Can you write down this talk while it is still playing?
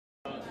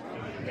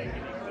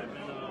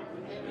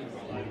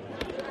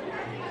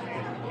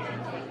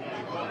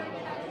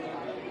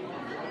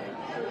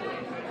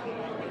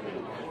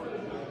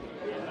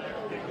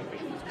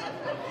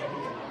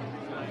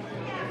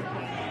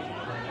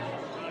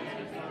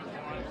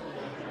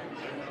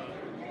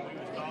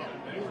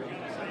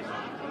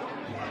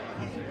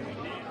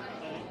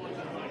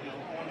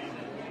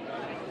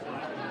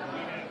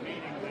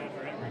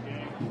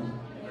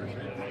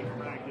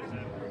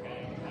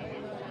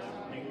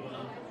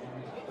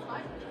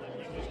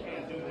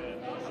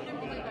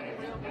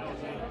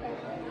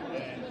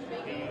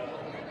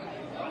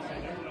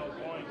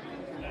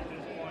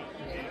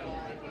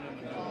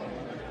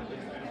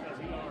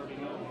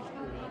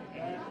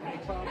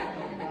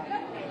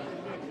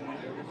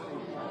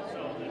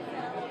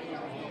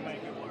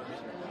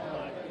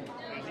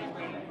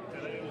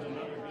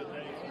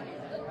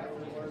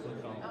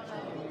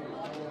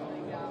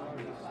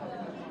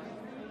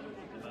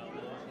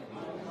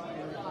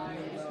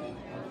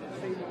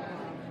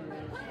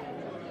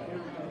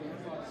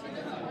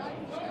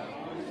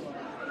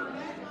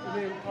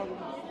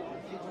Yeah.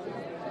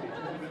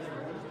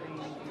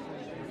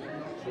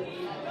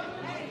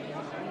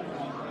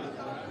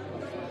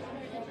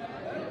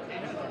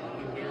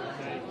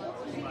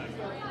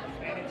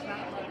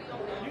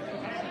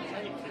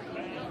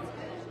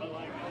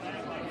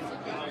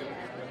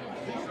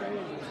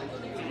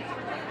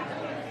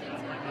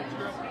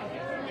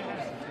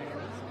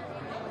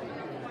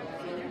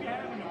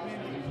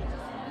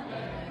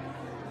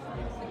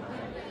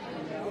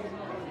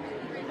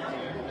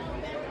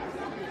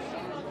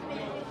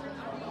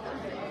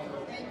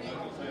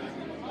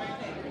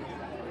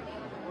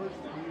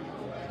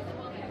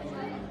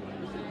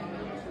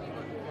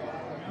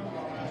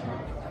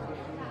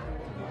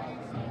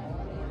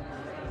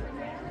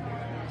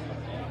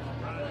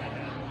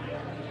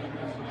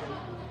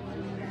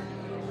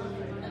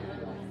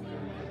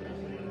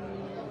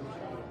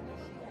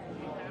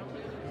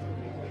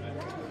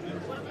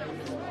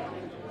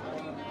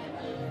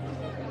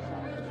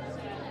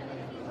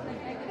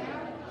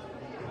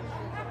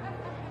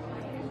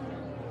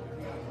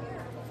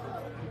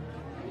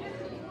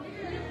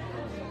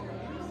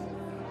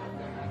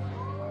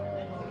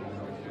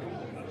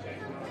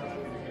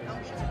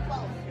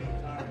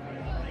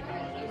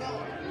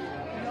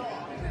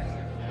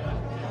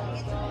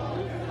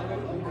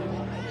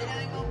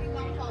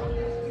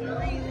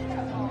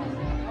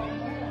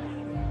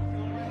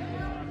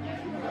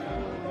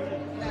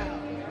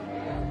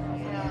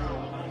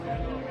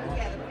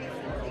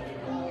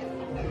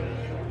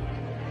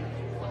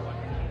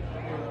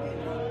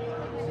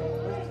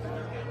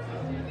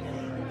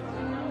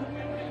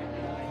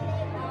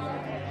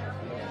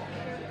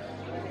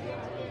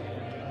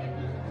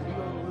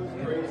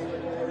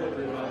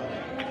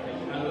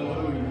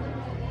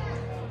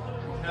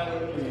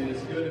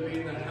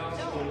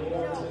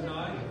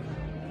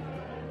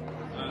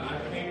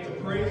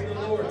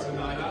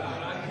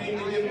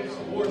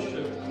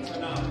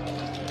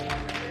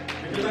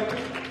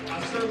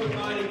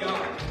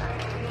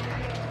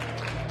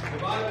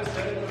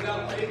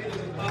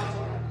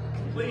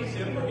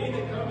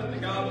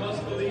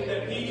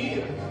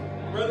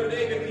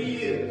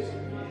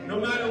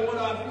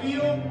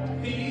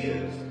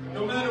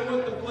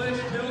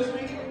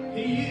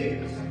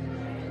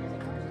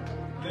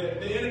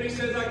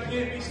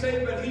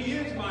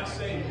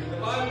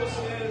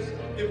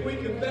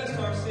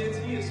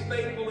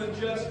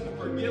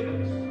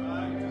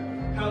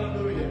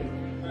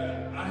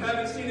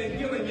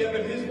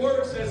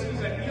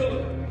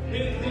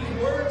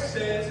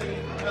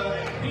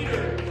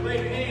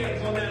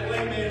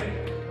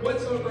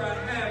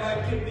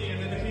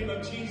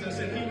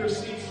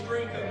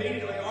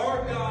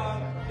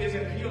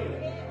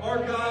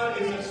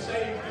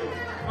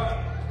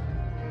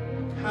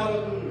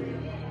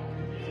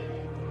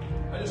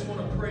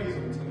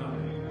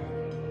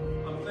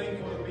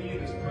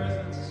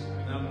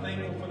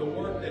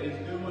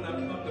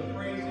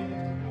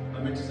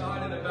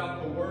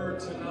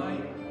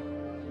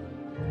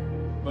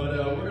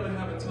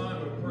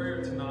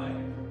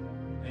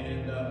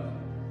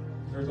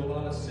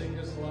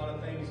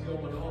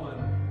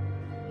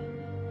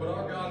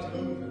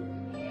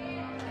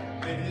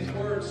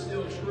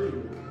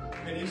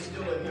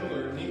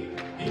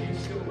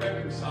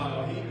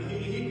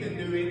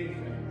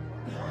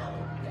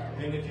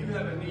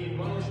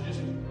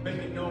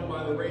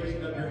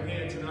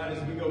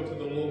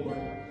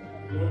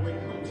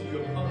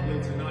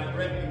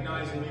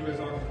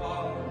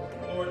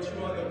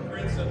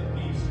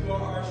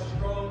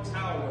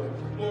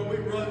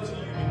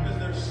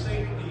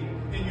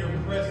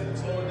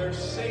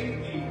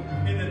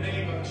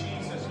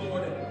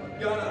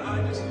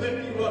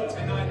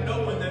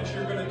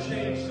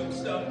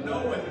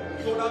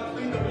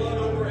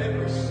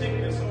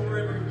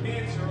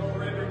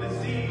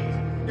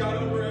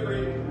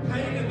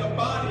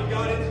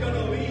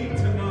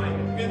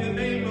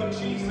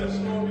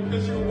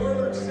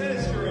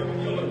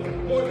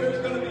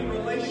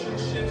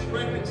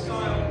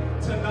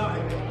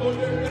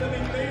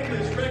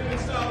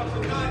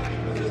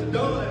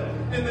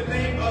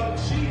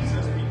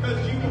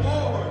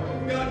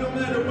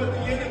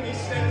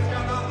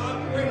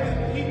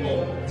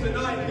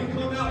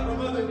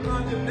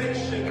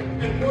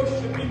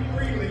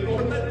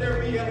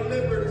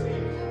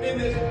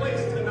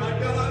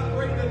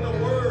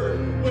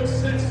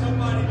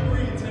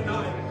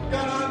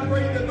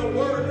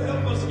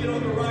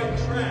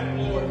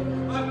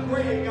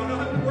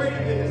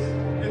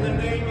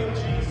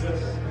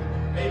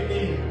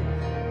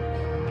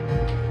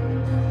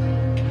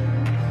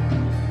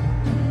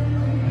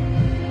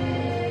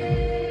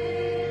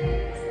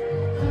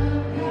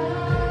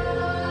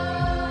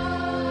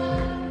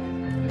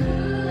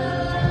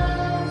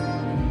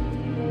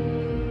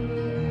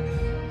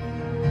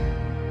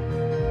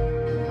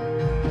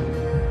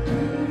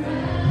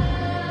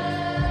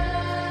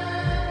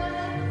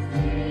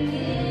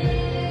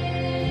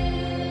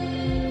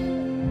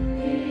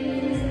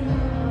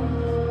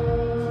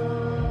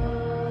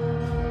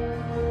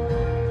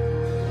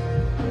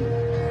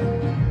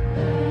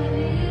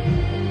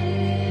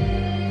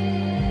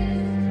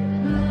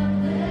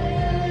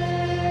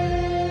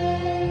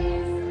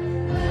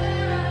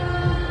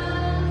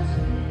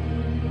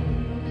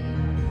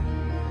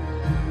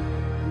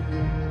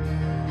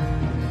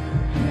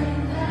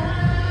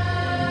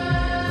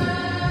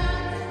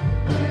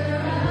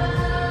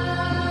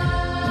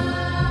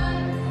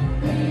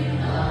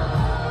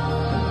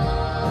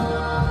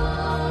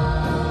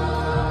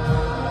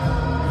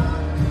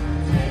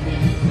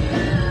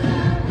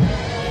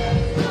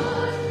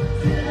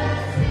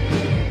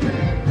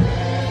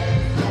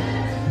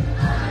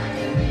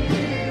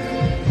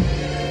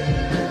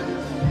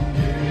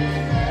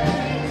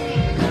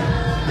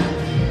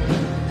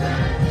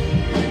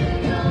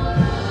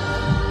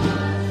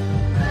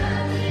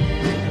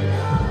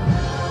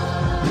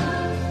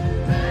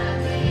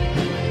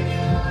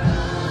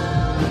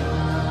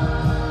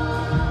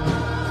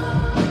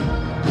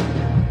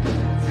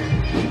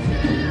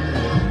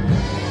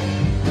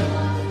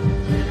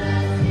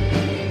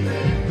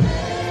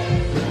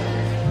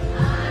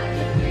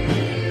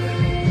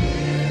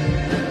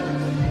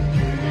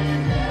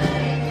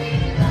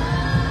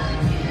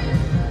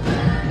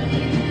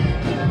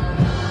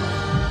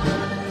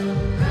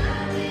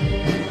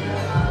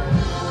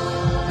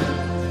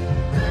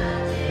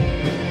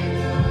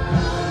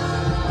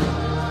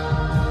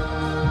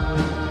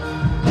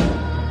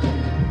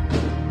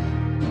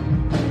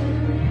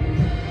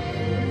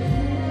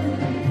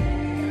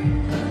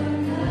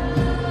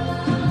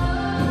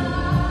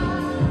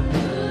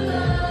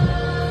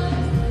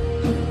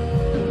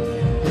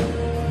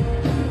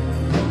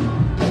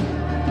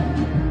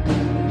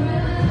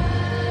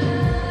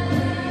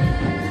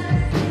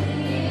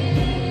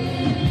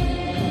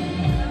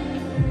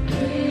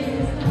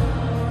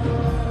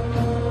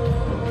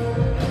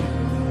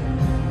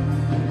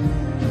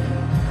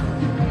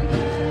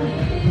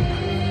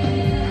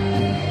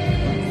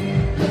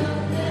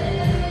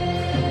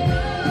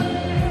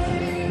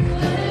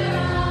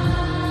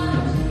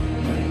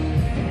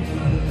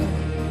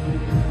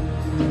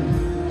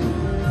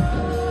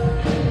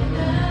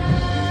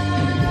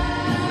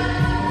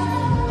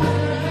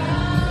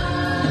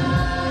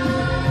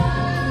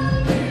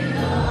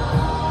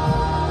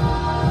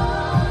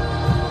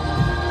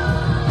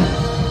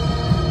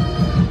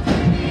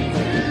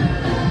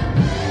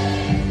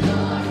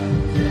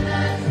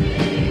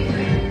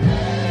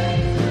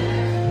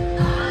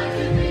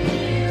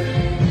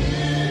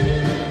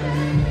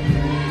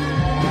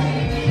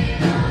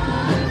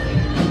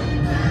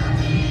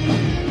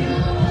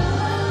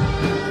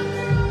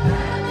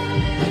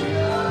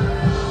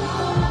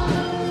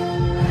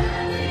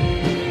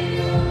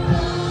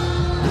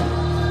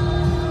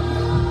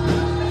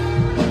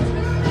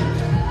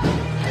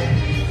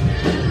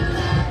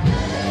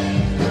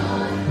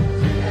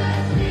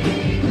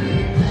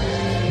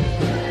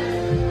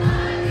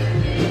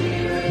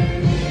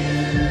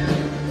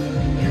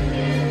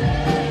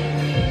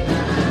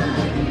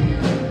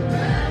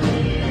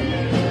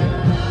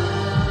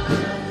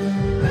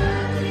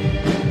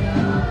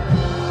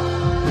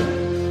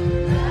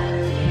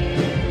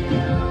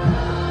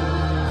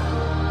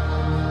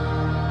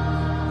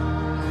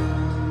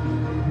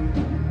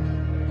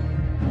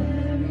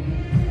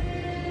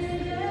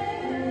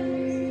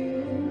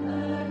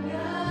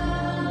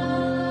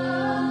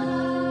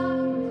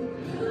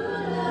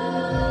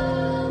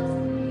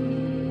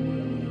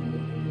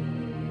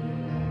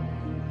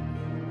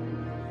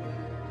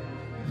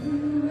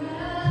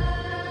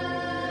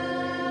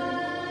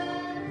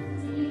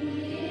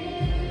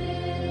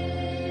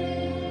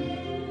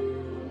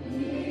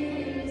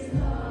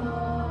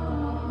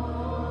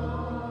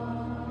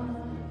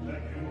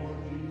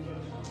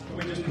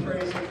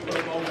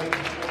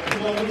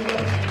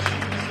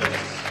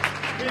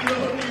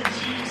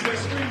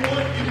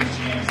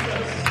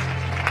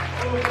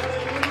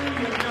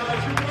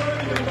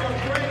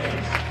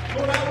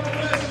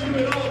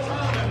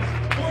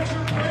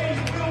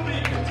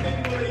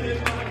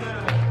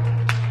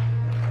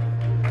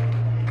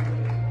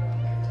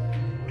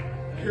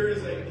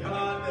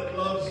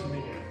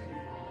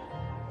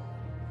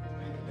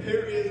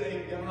 There is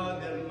a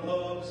God that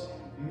loves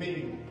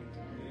me.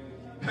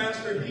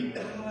 Pastor, he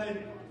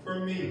died for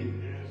me.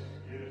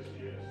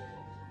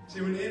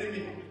 See, when the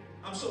enemy,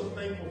 I'm so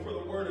thankful for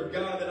the word of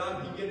God that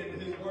I can get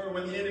into his word.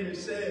 When the enemy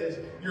says,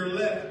 you're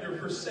left, you're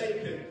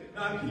forsaken,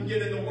 I can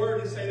get in the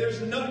word and say,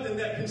 there's nothing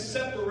that can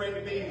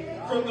separate me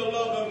from the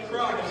love of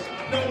Christ.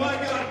 No, my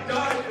God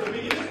died for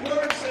me. His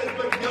word says,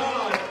 but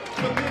God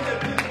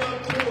commended his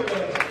love toward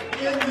us.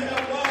 In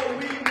that while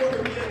we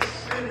were yet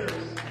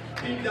sinners,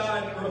 he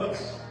died for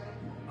us.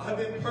 I've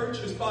been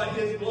purchased by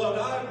his blood.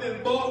 I've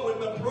been bought with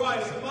the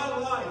price of my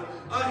life.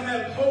 I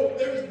have hope.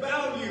 There's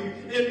value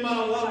in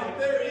my life.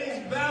 There is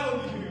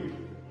value.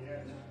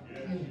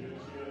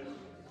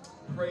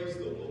 Praise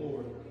the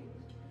Lord.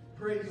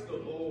 Praise the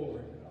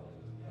Lord.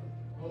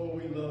 Oh,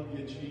 we love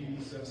you,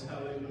 Jesus.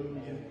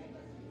 Hallelujah.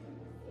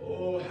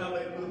 Oh,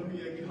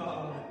 hallelujah,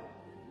 God.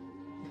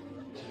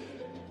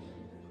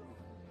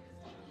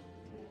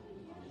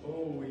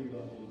 Oh, we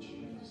love you,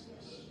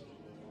 Jesus.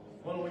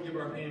 Why don't we give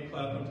our hand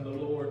clap unto the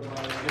Lord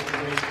while we give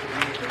away to the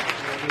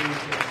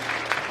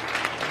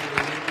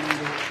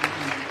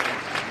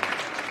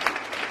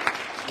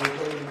We're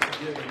going to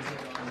give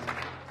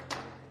tonight.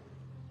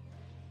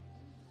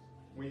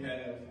 We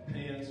have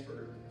plans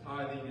for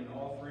tithing and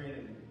offering,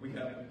 and we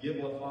have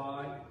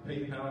Givelify.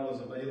 PayPal is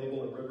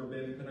available at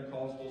Riverbend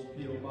Pentecostals,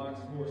 P.O. Box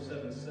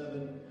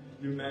 477,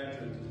 New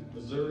Madrid,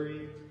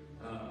 Missouri.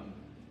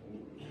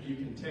 You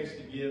can text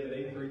to give at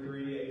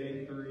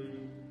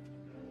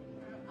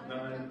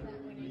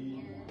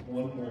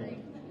 833-883-9311.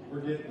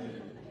 We're getting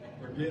there.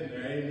 We're getting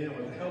there. Amen.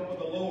 With the help of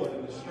the Lord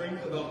and the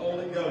strength of the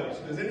Holy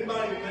Ghost. Is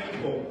anybody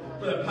thankful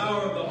for the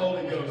power of the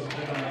Holy Ghost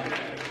tonight?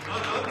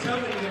 I'm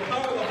telling you, the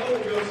power of the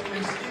Holy Ghost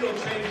can still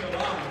change a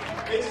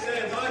life. It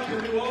says, I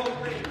can do all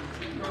things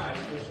through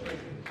Christ who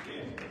strengthens me.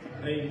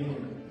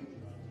 Amen.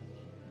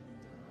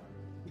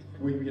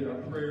 We can get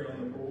our prayer on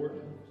the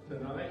board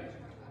tonight.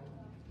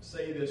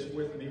 Say this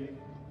with me.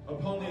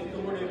 Upon the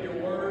authority of your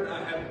word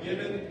I have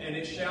given, and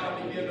it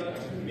shall be given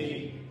unto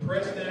me.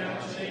 Pressed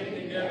down, shaken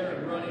together,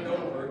 and running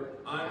over.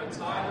 I am a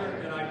tither,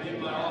 and I give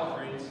my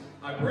offerings.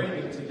 I bring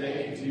them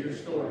today into your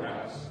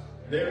storehouse.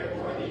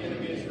 Therefore the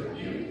enemy is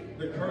rebuked.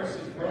 The curse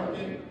is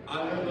broken.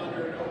 I live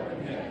under an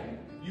open heaven.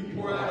 You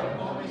pour out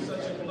upon me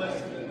such a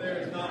blessing that there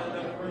is not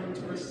enough room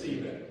to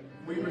receive it.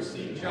 We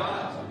receive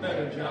jobs and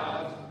better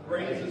jobs,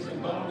 raises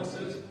and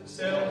bonuses,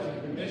 sales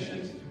and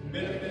commissions,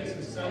 benefits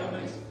and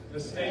settlements,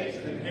 estates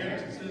and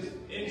inheritances,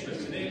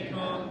 interest and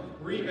income,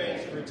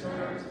 rebates and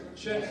returns,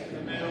 checks in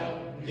the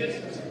mail,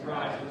 gifts and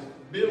surprises,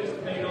 bills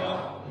paid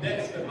off,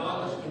 debts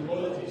demolished, and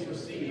royalties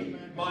received.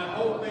 My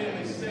whole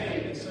family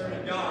saved and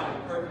serving God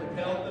in perfect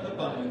health and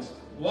abundance,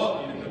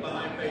 walking in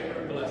divine favor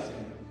and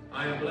blessing.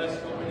 I am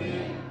blessed going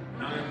in,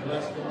 and I am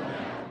blessed going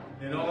out.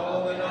 And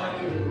all that I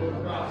do will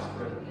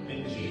prosper.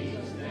 In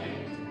Jesus'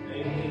 name,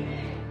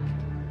 amen.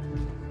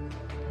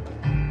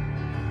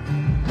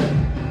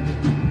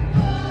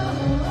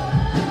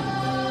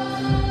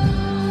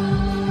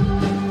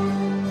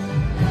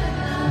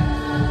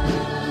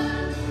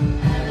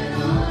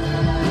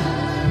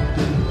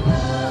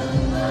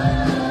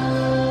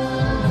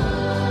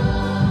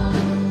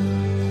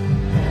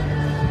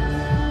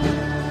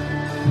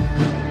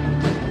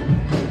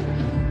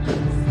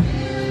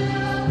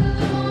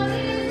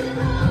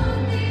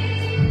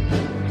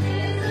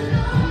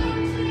 Lord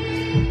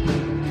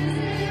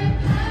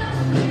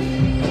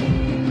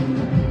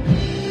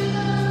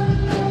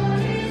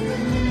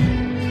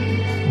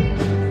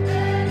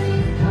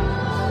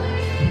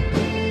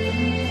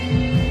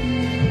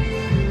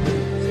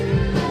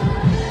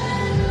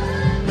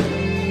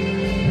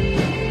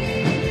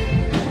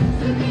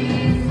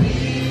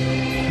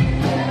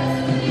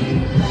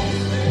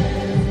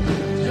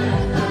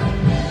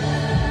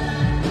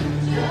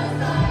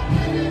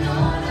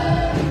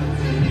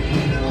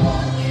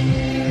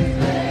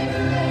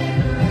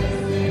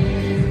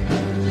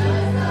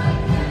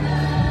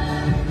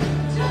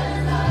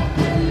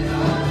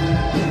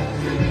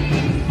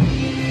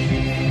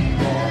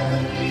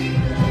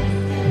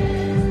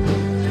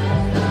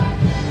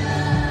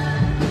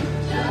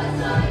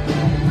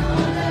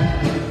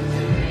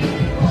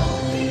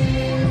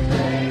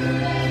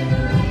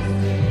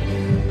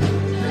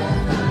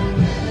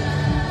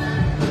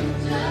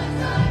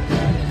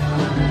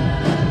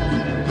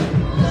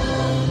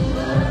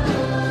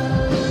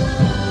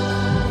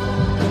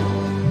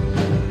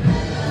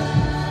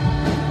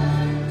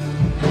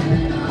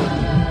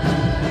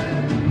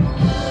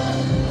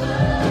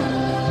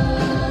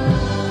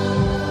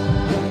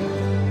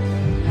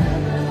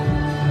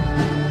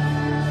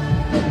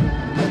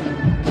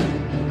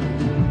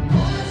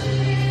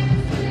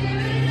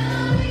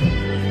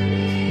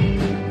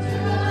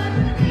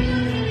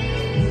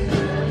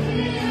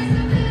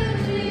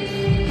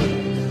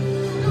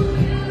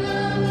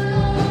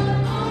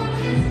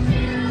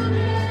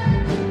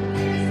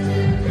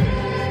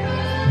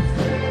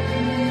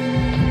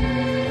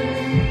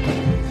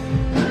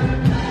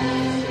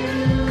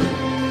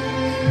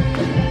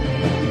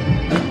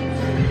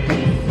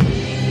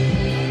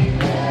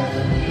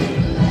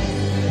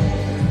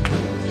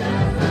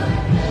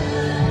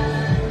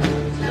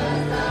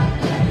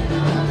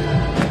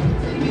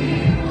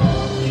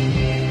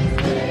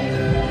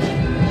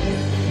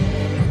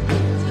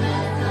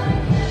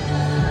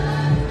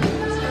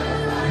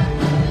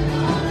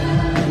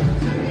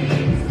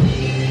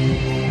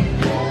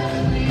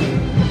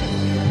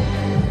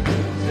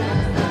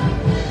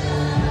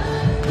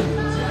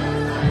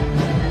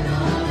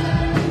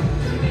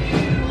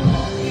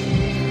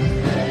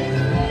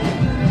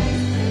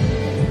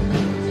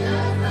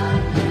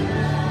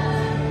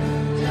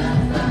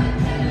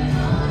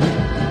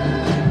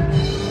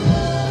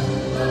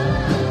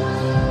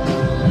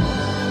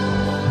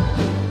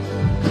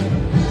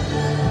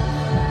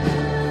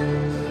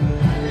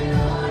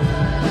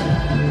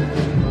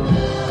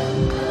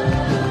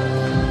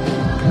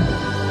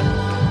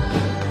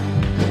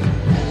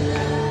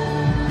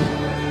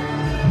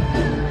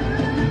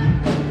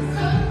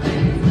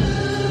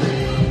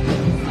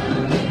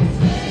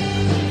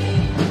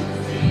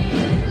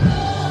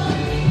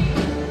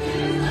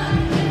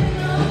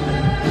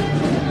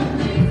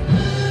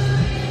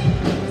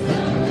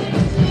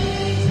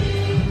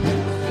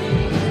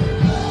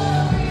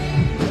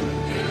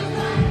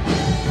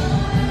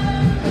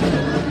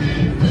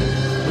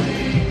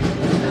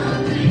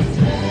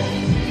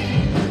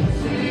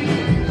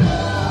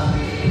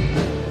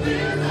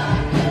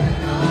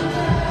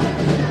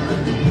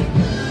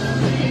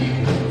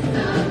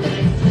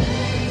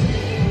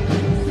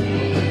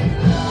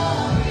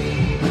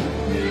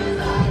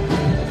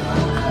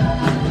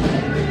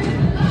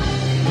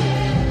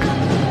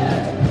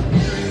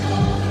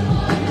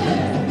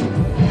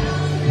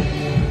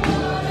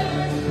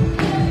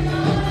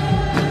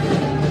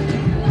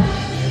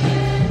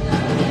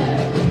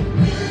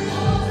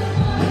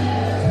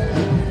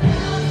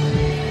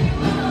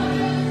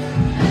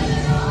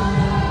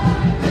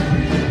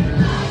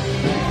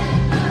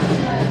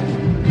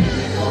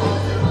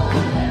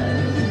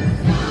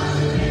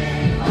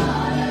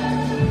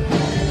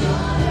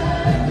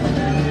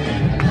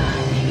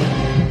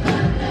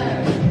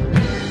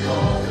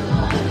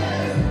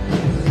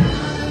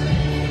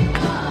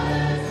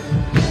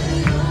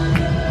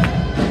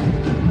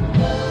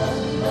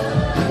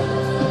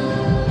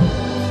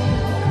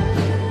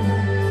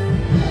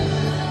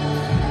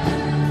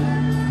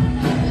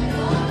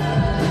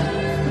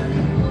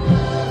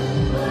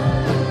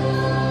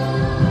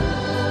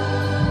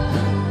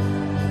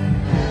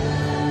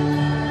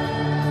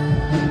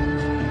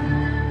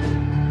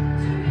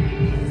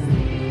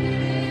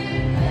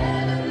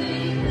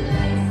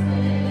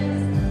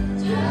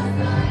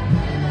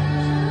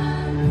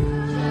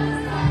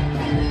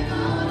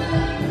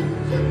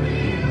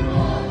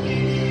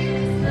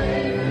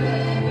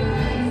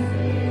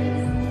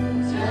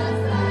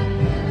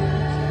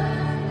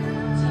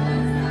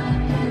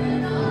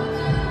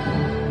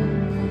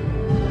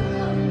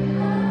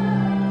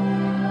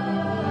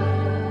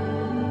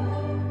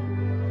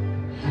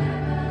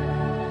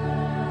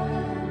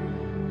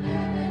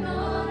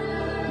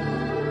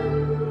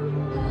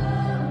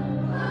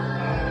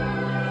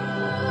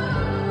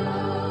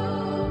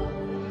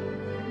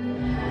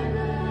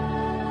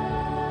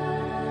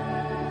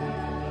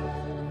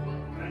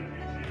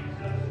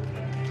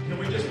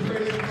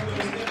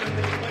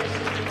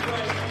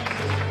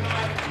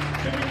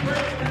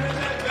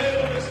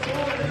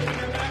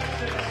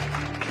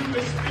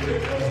the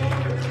Spirit. No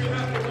longer do we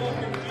have to walk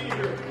in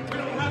fear. We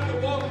don't have to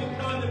walk in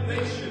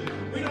condemnation.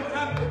 We don't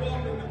have to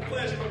walk in the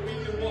flesh, but we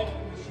can walk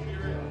in the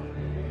Spirit.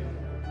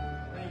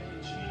 Thank you,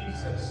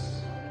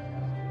 Jesus.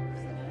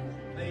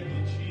 Thank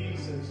you,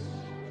 Jesus.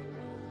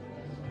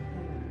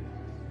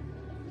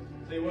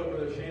 Tell you what,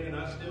 Brother Shannon,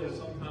 I still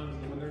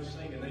sometimes when they're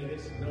singing, they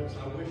hit some notes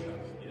I wish I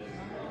could get.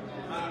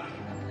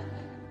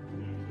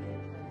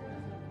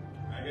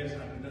 I guess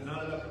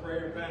not enough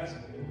prayer and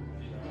fasting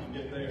to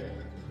get there.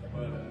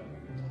 But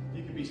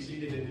you can be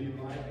seated if you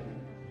like.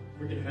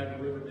 We can have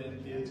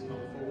Riverbend kids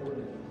come forward.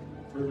 And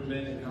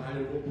Riverbend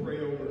United, we'll pray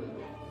over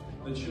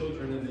the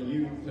children and the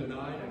youth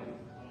tonight.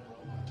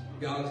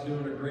 God's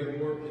doing a great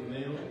work in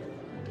them.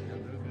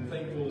 I'm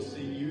thankful to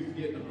see youth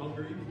getting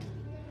hungry.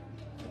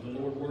 And the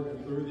Lord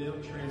working through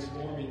them,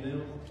 transforming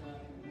them.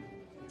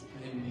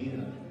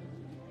 Amen.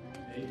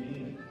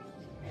 Amen.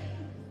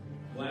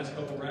 The last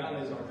couple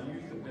rallies, our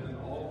youth have been in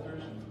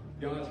altars.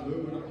 God's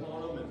moving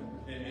upon them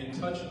and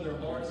touching their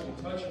hearts and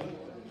touching.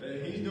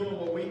 He's doing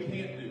what we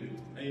can't do.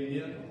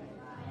 Amen.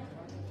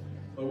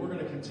 But we're going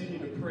to continue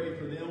to pray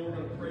for them. We're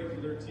going to pray for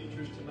their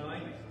teachers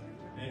tonight.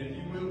 And if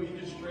you will you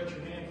just stretch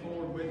your hand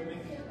forward with me?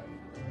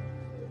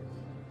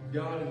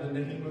 God, in the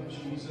name of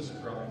Jesus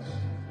Christ,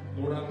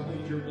 Lord, I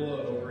plead your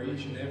blood over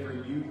each and every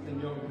youth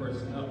and young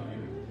person up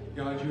here.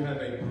 God, you have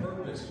a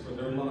purpose for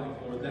their life,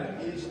 Lord.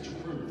 That is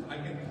truth. I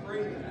can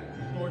pray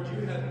that. Lord,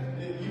 you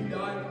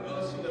died for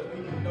us so that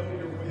we can know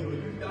your will.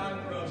 You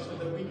died for us so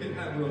that we can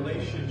have a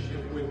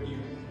relationship with you.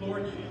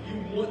 Lord,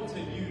 you want to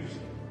use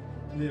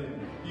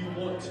them. You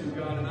want to,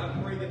 God. And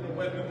I pray that the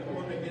weapon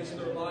formed against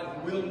their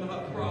life will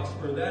not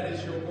prosper. That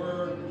is your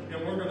word,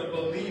 and we're going to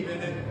believe in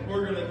it.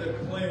 We're going to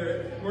declare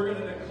it. We're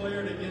going to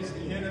declare it against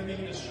the enemy,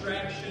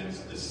 distractions,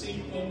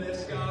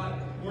 deceitfulness,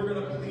 God. We're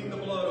going to plead the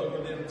blood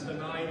over them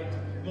tonight.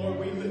 Lord,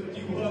 we lift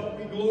you up.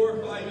 We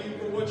glorify you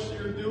for what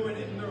you're doing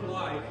in their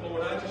life.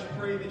 Lord, I just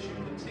pray that you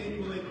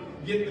continually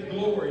get the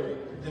glory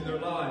in their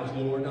lives,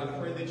 Lord. I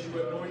pray that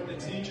you anoint the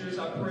teachers.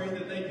 I pray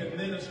that they can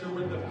minister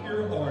with a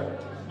pure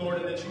heart,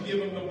 Lord, and that you give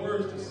them the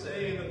words to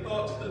say and the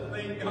thoughts to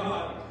think,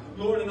 God.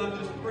 Lord, and I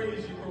just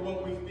praise you for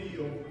what we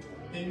feel.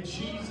 In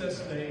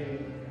Jesus'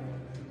 name.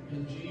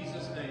 In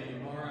Jesus'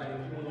 name. All right, if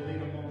you want to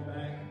lead them on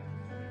back,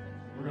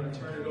 we're going to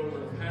turn it over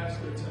to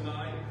Pastor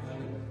tonight.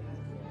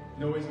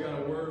 I know he's got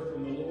a word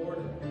from the Lord.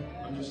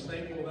 I'm just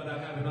thankful that I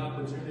have an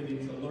opportunity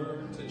to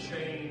learn, to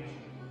change,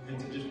 and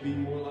to just be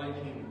more like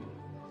him.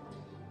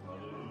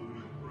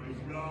 Hallelujah.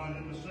 Praise God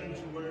in the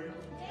sanctuary.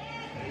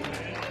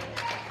 Amen.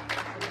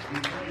 We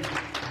praise him.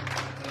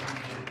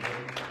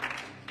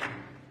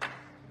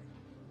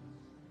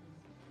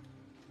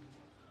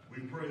 We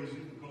praise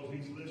him because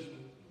he's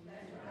listening.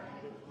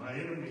 My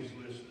enemy's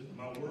listening.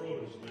 My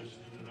world is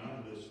listening, and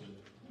I'm listening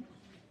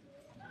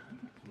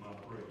to my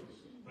praise.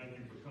 Thank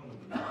you for coming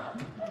tonight,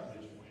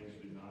 this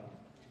Wednesday night.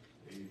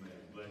 Amen.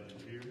 Glad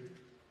you're here.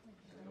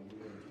 And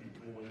we're going to keep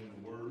going in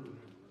the Word.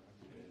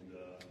 And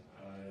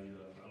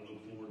I look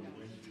forward to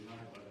Wednesday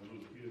night like a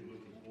little kid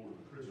looking forward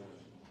to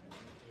Christmas.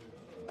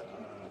 I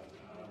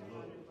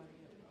love it.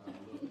 I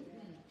love it.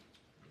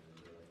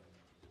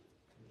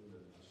 And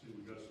I see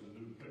we got some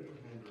new paper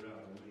hander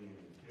out on me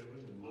and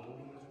Kevin and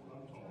Logan. That's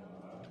what I'm talking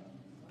about.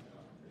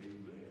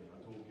 Amen. I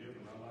told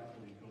Kevin I like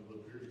when he comes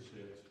up here and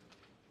sits.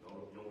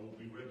 Y'all won't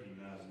be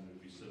recognizing him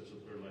if he sits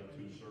up there like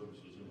two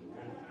services in a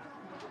row.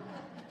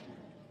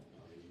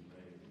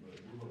 Amen. But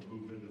we're going to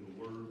move into the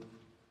Word.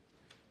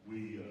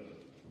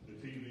 The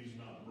TV's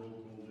not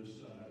broke on this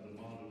side. The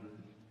monitor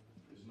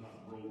is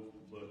not broke,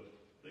 but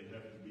they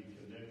have to be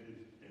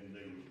connected, and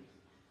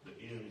the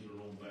ends are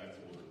on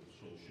back order,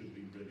 so it should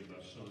be ready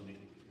by Sunday.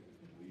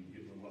 We're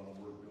getting a lot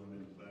of work done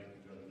in the back.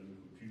 We've got a new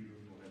computer.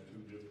 We'll have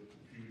 2 different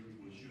computers.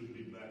 We should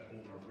be back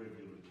on our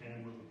regular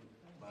camera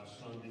by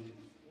Sunday.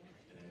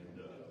 And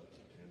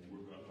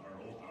we're got our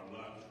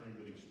live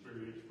streaming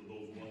experience for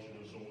those watching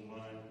us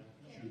online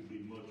should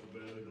be much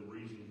better. The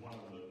reason why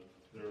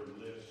there are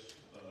less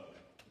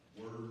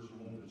words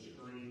on the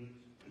screen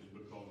is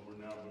because we're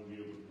now going to be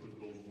able to put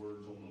those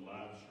words on the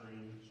live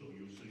stream. So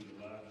you'll see the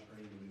live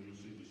stream, and then you'll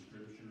see the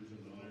scriptures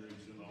and the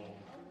lyrics and all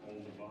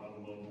on the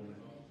bottom of them.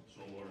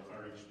 So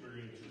our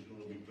experience is going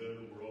to be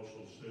better. We're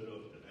also set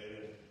up to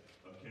add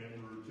a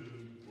camera or 2.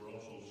 We're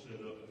also set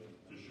up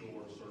to show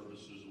our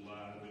services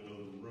live in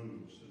other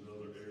rooms, in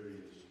other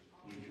areas.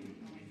 We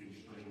can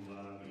stream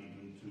live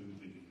even to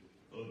the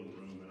other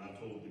room. And I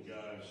told the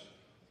guys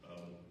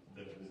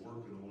that were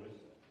working on it,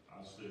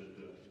 I said,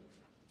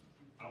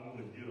 I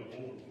want to get an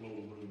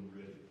overflow room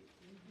ready.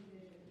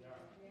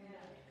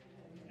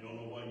 Y'all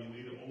know why you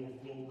need an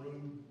overflow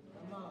room?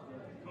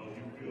 Because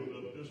you filled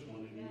up this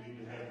one and you need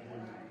to have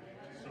one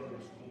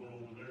service going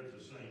over there at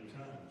the same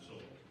time.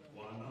 So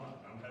why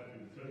not? I'm happy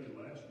to tell you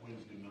last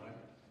Wednesday night,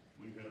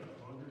 we had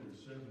 117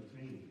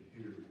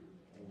 here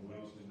on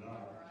Wednesday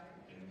night.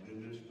 And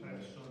then this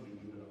past Sunday,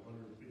 we had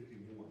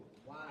 151.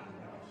 Wow.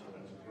 So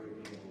that's a great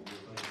number.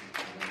 We're thankful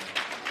for that.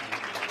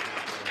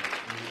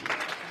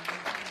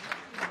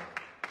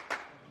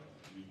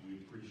 We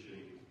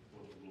appreciate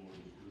what the Lord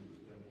is doing.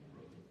 Thank you,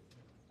 brother.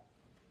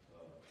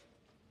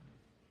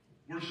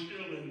 We're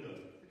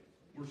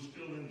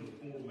still in the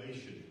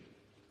formation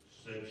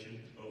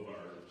section of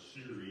our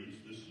series.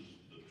 This is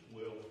the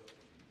 12th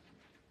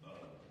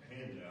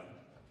handout.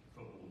 A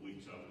couple of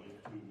weeks I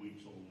went 2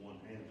 weeks on one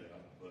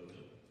handout, but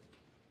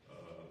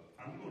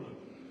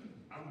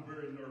I'm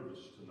very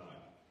nervous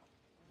tonight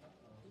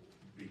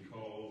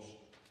because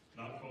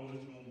not because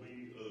it's going to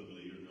be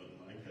ugly or nothing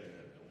like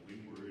that. Don't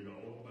be worried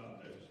all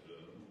about that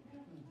stuff.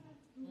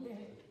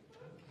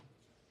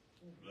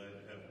 Glad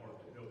to have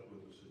Heart to help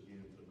with us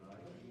again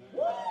tonight.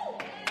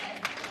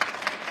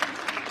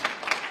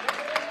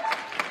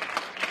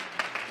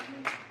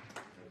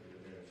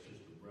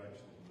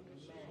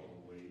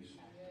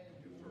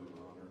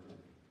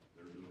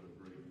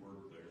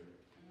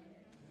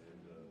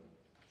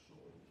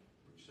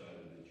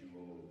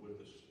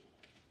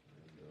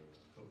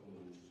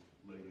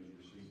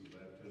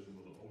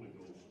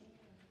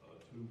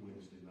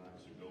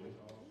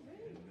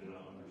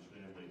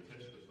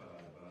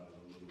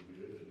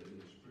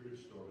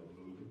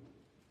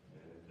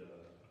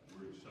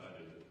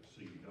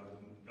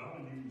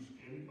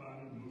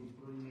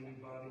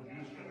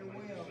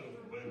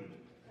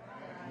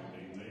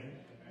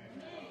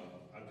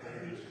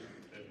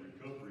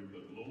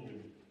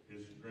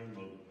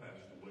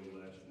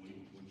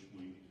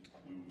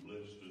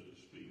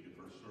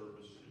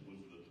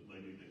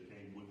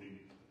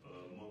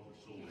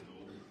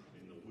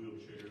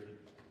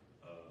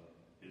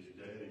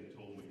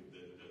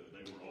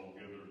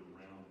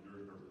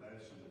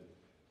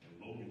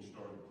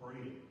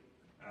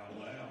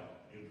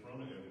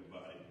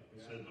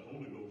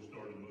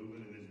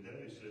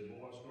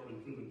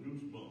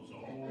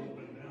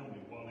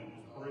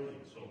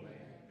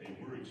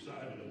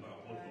 Excited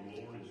about what the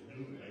Lord is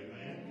doing.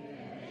 Amen.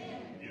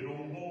 Get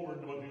on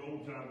board, what the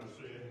old timers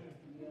said.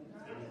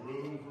 There's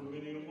room for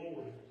many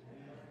more.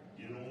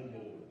 Get on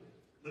board.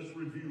 Let's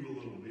review a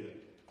little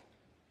bit.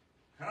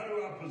 How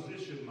do I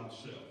position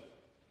myself?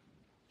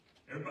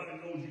 Everybody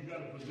knows you got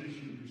to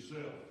position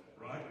yourself,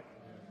 right?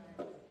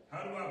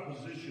 How do I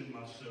position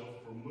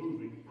myself for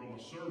moving from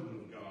a servant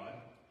of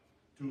God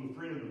to a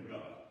friend of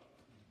God?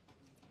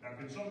 Now,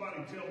 can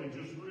somebody tell me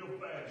just real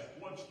fast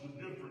what's the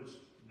difference,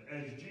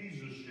 as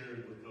Jesus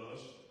shared with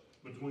us,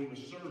 between a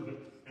servant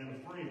and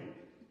a friend?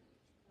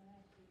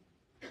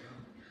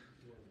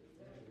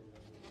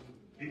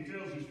 He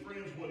tells his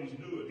friends what he's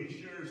doing.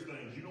 He shares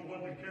things. You know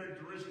what the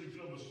characteristics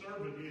of a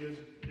servant is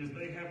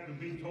they have to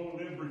be told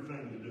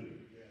everything to do.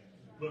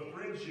 But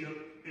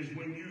friendship is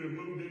when you have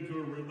moved into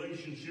a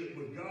relationship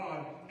with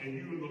God and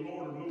you and the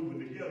Lord are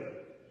moving together.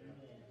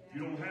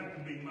 You don't have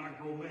to be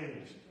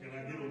micromanaged. Can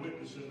I get a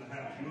witness in the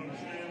house? You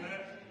understand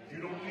that? You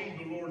don't need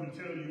the Lord to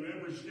tell you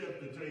every step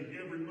to take,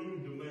 every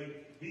move to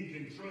make. He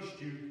can trust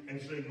you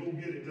and say, go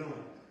get it done.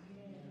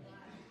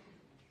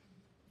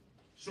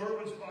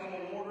 Servants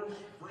follow orders,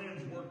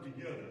 friends work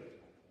together.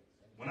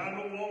 When I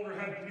no longer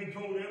have to be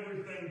told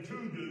everything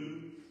to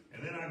do,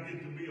 and then I get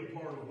to be a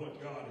part of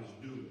what God is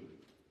doing.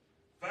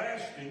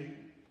 Fasting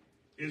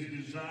is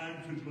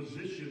designed to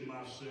position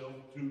myself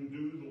to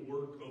do the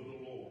work of the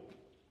Lord.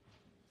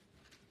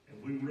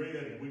 And we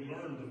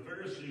learned the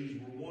Pharisees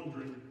were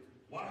wondering,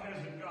 why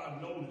hasn't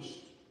God noticed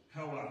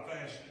how I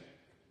fasted?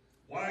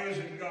 Why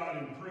isn't God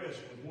impressed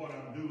with what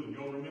I'm doing?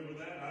 Y'all remember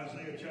that?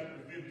 Isaiah chapter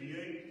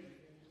 58.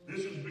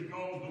 This is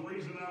because the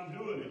reason I'm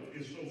doing it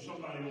is so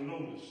somebody will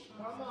notice.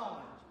 Come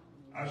on.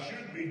 I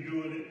should be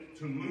doing it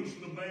to loose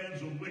the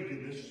bands of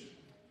wickedness.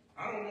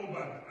 I don't know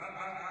about,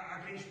 I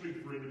can't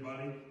speak for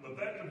anybody, but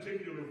that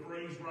particular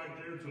phrase right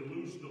there, to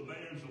loose the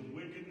bands of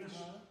wickedness,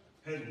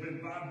 has been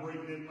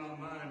vibrating in my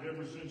mind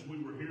ever since we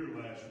were here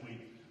last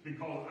week.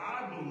 Because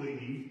I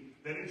believe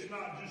that it's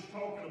not just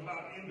talking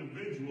about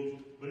individuals,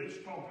 but it's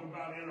talking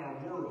about in our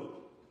world.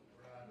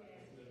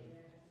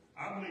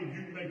 I believe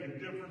you can make a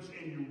difference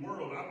in your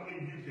world. I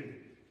believe you can.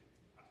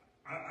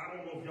 I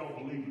don't know if y'all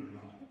believe it or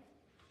not.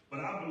 But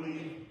I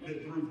believe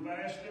that through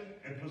fasting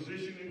and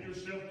positioning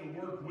yourself to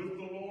work with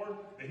the Lord,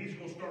 that He's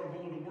going to start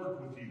going to work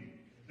with you.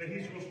 That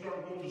He's going to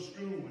start going to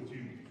school with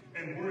you.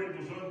 And where it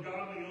was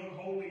ungodly,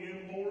 unholy,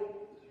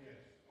 immoral,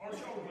 aren't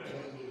y'all glad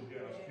that little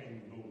gals came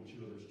to go to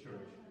children's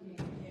church?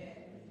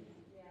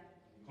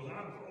 Because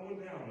I'm throwing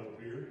down up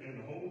here, and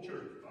the whole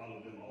church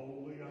followed them all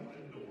the way out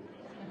that door.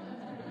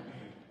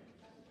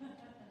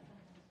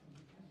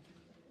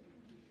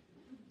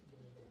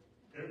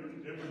 Every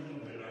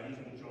little bit, I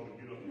just want y'all to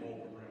get up and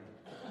walk around.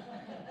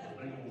 But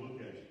they gonna look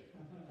at you.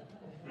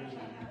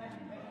 Especially you.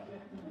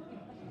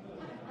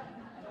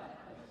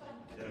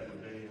 Dapper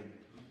Dan.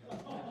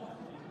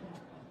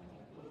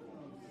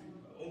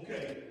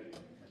 Okay.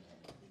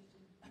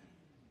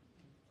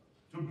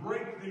 To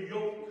break the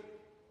yoke,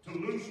 to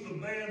loose the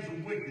bands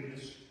of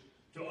wickedness,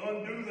 to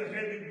undo the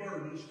heavy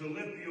burdens, to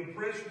let the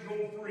oppressed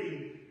go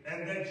free,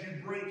 and that you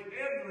break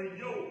every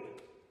yoke.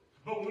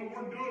 But when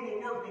we're doing the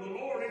work of the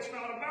Lord, it's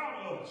not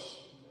about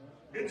us.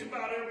 It's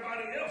about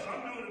everybody else.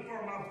 I'm doing it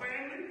for my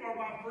family, for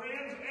my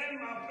friends, and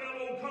my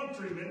fellow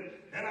countrymen.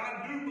 And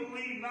I do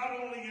believe not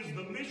only is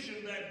the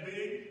mission that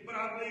big, but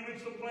I believe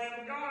it's the plan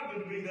of God to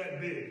be that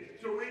big,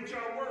 to reach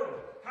our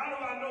world. How do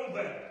I know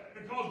that?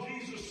 Because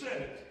Jesus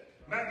said it.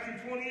 Matthew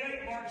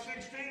 28, Mark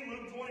 16,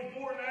 Luke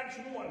 24, and Acts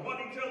 1. What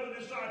did he tell the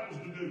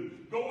disciples to do?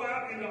 Go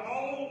out into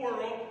all the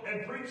world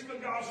and preach the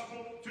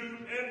gospel to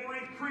every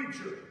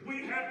creature.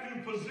 We have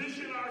to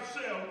position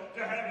ourselves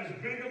to have as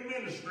big a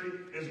ministry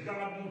as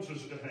God wants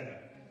us to have.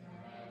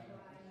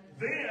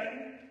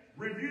 Then,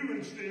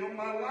 reviewing still,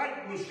 my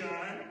light will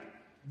shine.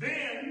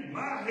 Then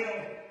my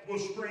health will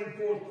spring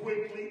forth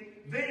quickly.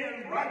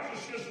 Then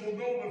righteousness will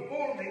go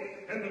before me,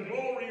 and the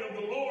glory of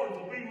the Lord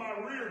will be my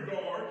rear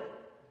guard.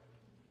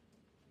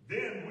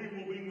 Then we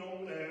will be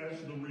known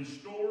as the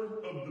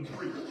restorer of the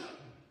breach,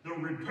 the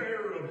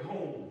repairer of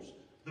homes,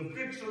 the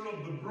fixer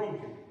of the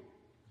broken.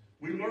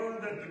 We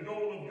learned that the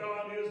goal of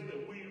God is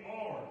that we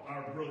are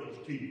our brother's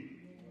keeper.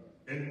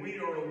 And we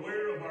are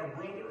aware of our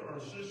brother, our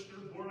sister,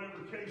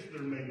 whatever case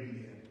there may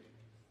be in.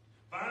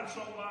 Find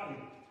somebody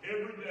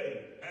every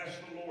day, ask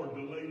the Lord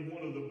to lay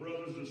one of the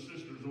brothers and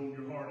sisters on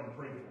your heart and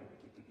pray for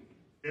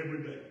them.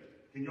 Every day.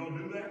 Can y'all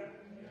do that?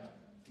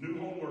 New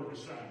homework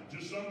assignment.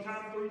 Just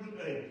sometime through the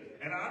day.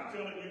 And I'm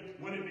telling you,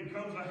 when it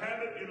becomes a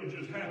habit, it'll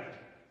just happen.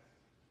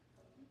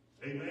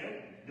 Amen?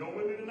 Y'all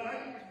with me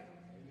tonight?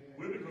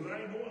 With me? Because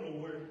I ain't going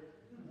nowhere.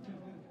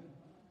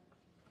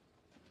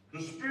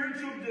 The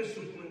spiritual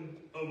discipline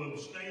of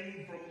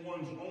abstaining from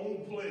one's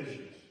own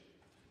pleasures,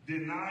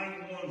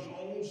 denying one's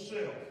own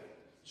self,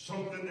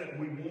 something that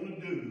we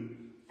want to do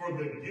for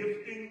the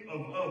gifting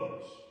of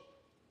others,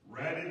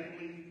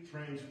 radically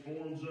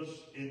transforms us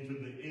into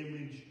the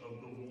image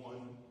of the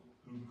one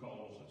who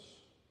calls us.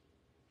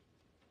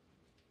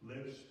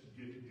 Let's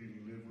get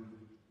delivered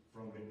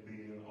from it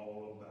being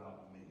all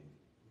about me.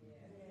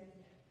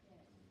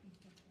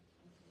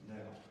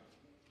 Now,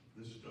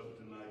 this stuff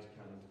tonight's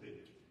kind of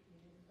thick.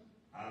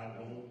 I'm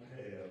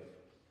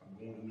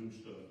going to new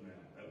stuff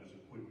now. That was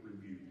a quick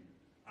review.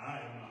 I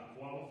am not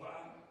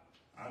qualified.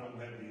 I don't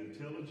have the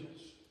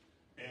intelligence.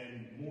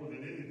 And more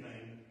than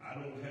anything, I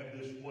don't have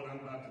this, what I'm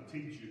about to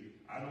teach you,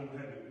 I don't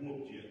have it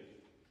whooped yet.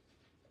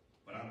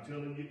 But I'm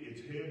telling you,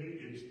 it's heavy,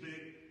 it's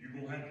thick. You're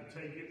going to have to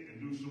take it and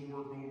do some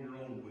work on your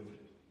own with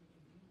it.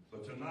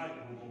 But tonight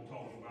we're going to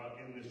talk about,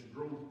 in this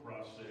growth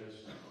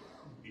process,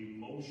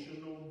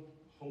 emotional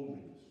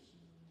holiness.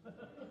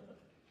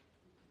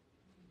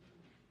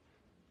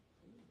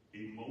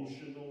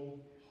 Emotional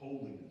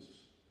holiness.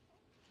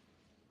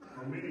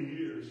 For many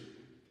years,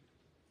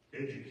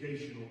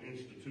 educational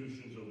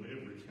institutions of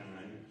every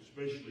kind,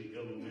 especially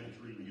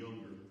elementary and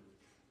younger,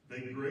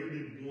 they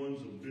graded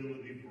one's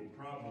ability for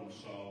problem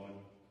solving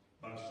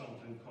by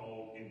something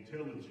called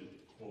intelligence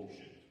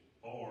quotient,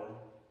 or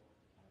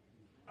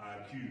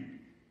IQ.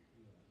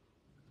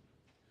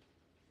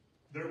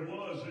 There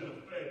was, in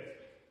effect,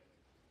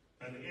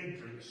 an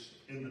entrance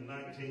in the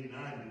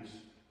 1990s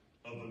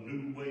of a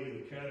new way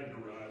of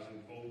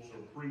categorizing folks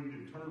or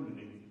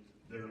predetermining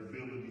their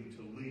ability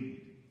to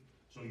lead.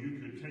 So you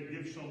could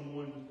give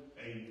someone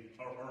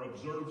or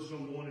observe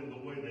someone in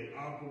the way they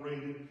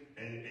operated,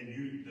 and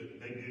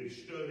they did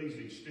studies,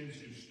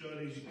 extensive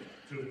studies,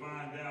 to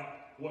find out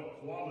what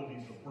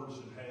qualities a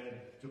person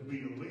had to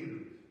be a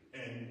leader.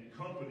 And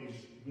companies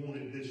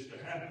wanted this to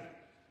happen.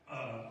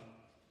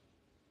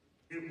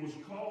 It was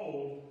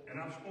called, and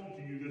I've spoken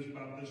to you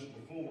about this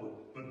before,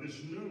 but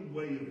this new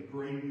way of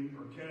grading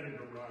or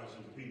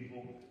categorizing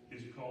people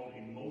is called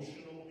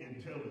emotional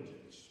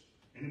intelligence.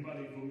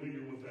 Anybody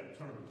familiar with that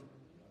term?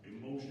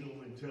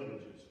 Emotional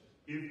intelligence.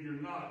 If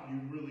you're not, you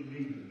really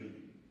need to be.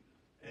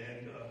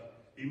 And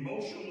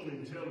emotional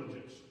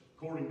intelligence,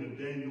 according to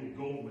Daniel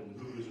Goleman,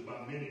 who is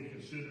by many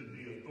considered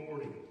the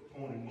authority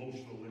on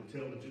emotional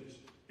intelligence,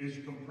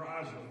 is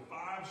comprised of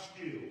 5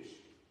 skills.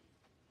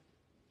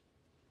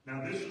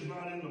 Now, this is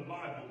not in the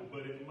Bible,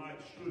 but it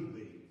should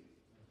be.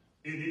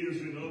 It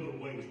is in other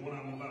ways, what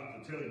I'm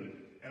about to tell you.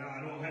 And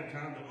I don't have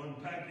time to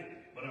unpack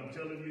it, but I'm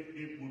telling you,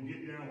 it will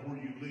get down where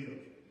you live.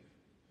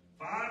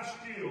 5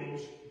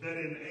 skills that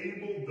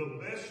enable the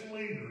best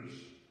leaders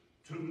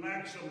to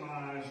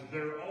maximize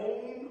their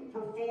own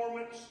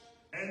performance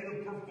and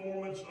the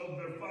performance of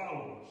their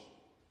followers.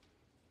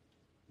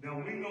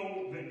 Now, we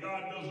know that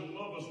God doesn't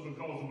love us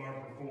because of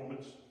our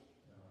performance,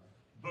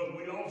 but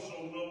we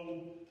also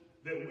know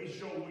that we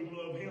show we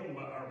love Him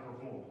by our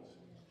performance.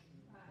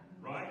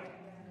 Right?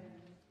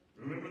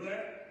 Remember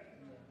that?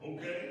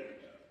 Okay.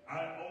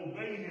 I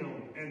obey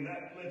Him, and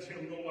that lets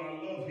Him know I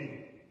love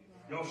Him.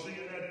 Y'all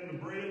seeing that in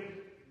the bread?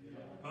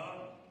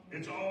 Huh?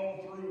 It's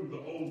all through the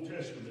Old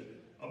Testament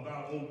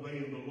about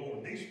obeying the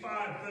Lord. These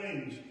 5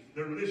 things,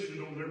 they're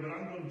listed on there, but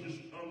I'm going to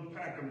just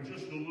unpack them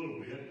just a little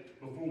bit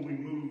before we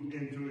move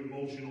into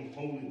emotional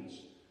holiness.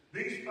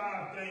 These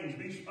 5 things,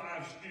 these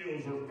 5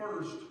 skills are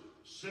first,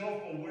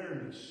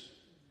 self-awareness.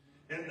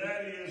 And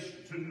that is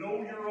to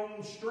know your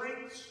own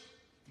strengths,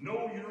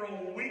 know your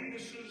own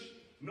weaknesses,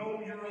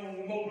 know your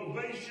own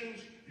motivations,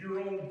 your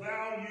own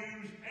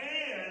values,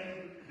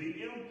 and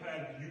the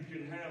impact you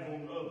can have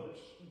on others.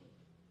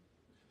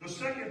 The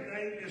second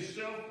thing is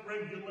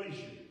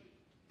self-regulation.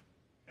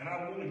 And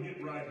I want to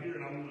get right here,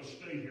 and I want to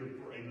stay here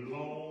for a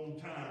long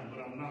time,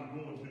 but I'm not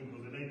going to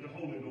because it ain't the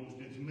Holy Ghost,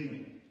 it's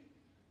me.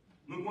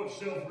 Look what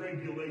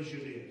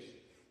self-regulation is.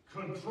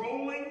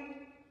 Controlling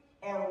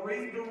or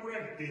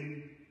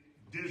redirecting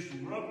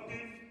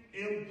disruptive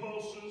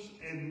impulses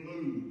and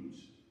moods.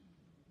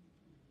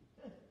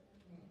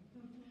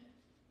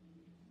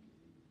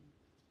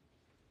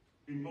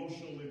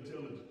 Emotional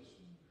intelligence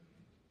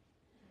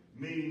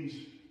means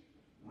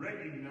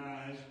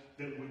recognize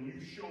that when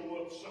you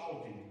show up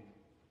salty,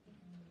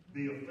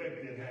 the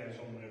effect it has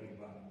on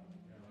everybody.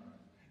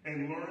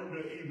 And learn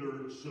to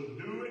either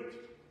subdue it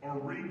or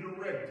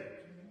redirect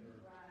it.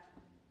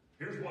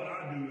 Here's what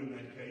I do in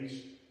that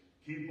case.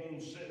 Keep on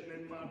sitting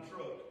in my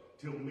truck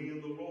till me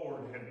and the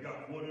Lord have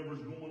got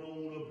whatever's going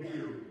on up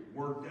here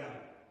worked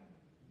out.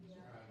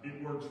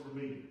 It works for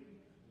me.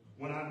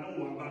 When I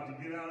know I'm about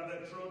to get out of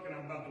that truck and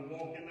I'm about to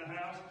walk in the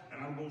house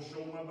and I'm going to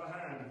show my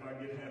behind if I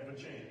get half a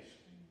chance.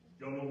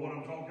 Y'all know what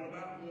I'm talking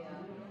about? Yeah.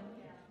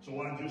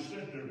 So I just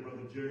sat there,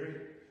 Brother Jerry,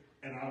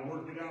 and I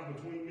worked it out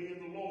between me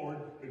and the Lord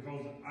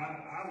because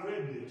I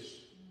read this.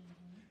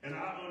 And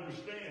I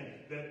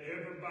understand that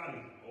everybody,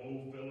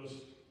 oh fellas,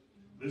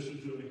 listen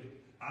to me.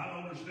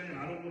 I understand.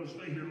 I don't want to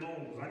stay here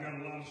long because I got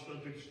a lot of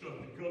stuff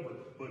to cover.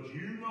 But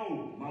you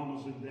know,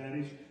 mamas and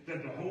daddies,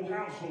 that the whole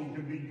household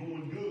can be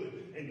going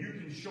good. And you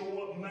can show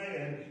up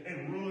mad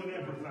and ruin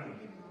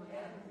everything.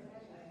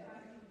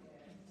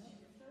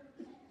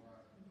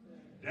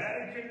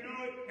 Daddy can do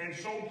it, and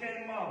so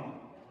can mama.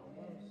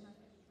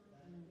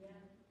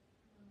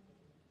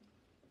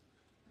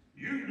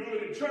 You do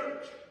it at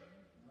church.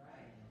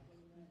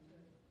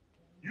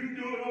 You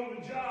do it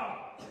on the job.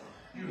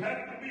 You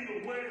have to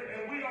be aware,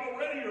 and we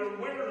already are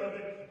aware of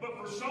it, but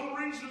for some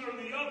reason or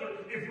the other,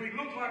 if we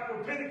look like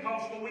we're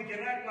Pentecostal, we can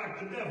act like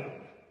the devil.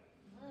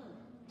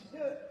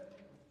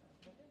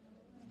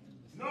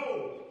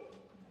 No,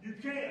 you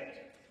can't.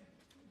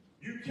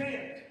 You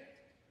can't.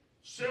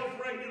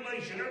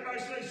 Self-regulation. Everybody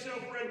say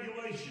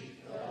self-regulation.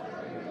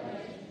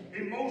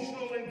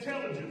 Emotional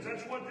intelligence.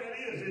 That's what that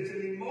is. It's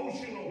an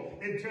emotional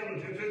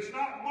intelligence. It's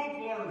not book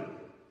learning.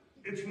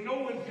 It's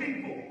knowing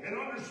people and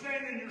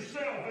understanding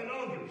yourself and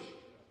others.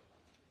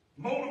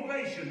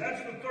 Motivation.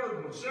 That's the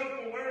third one.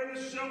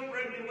 Self-awareness,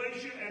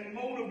 self-regulation, and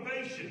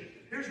motivation.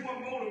 Here's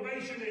what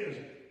motivation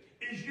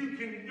is you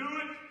can do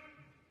it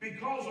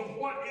because of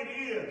what it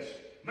is,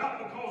 not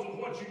because of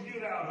what you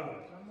get out of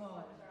it. Come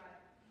on.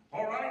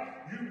 All right?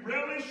 You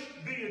relish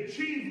the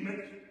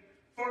achievement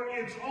for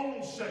its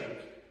own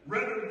sake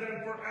rather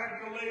than for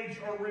accolades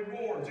or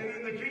rewards. And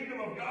in the kingdom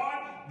of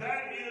God,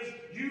 that is,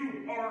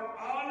 you are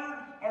honored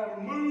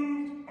or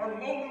moved or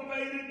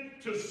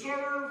motivated to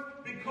serve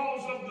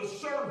because of the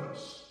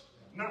service,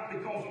 not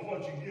because of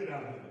what you get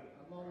out of it.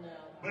 Come on now.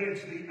 But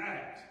it's the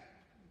act.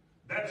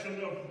 That's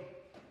enough.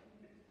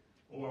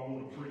 Oh, I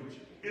want to preach.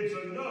 It's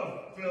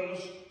enough,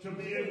 fellas, to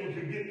be able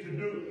to get to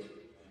do it.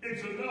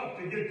 It's enough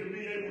to get to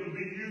be able to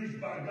be used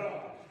by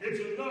God. It's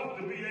enough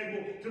to be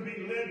able to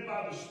be led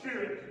by the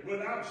Spirit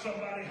without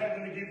somebody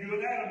having to give you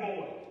an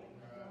attaboy.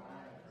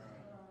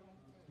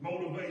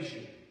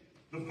 Motivation.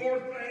 The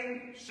fourth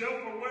thing,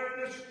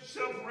 self-awareness,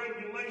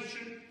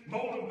 self-regulation,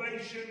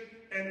 motivation,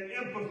 and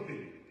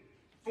empathy.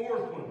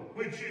 Fourth one,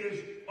 which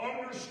is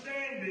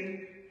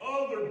understanding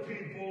other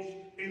people's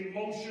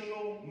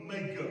emotional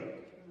makeup.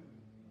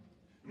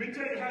 Let me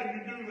tell you how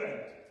you do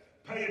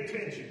that. Pay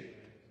attention.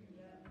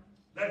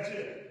 That's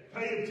it.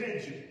 Pay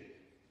attention.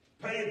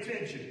 Pay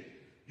attention.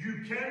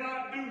 You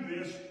cannot do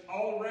this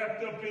all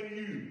wrapped up in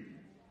you.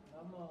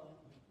 Come on.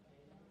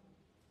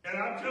 And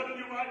I'm telling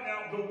you right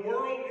now, the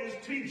world is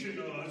teaching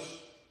us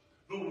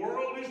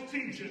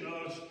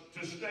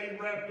to stay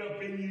wrapped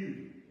up in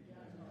you.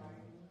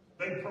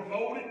 They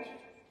promote it.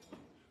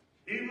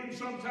 Even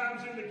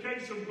sometimes in the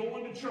case of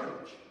going to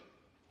church.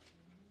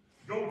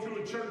 Go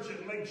to a church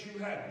that makes you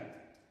happy.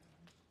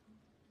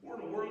 Where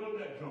in the world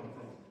did that come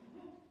from?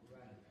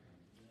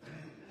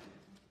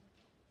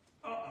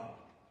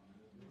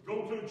 Go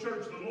to a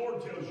church the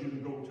Lord tells you to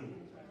go to.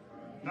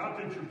 Not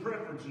that your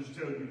preferences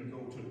tell you to go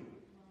to.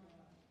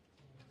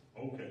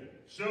 Okay.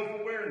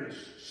 Self-awareness,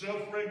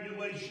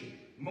 self-regulation,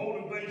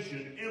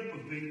 motivation,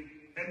 empathy,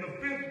 and the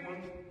fifth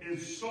one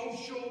is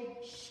social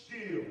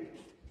skill.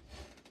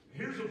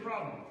 Here's the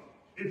problem.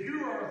 If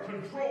you are a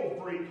control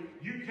freak,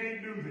 you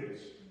can't do this.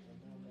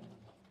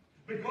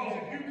 Because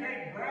if you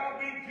can't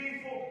browbeat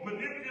people,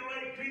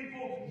 manipulate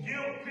people,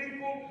 guilt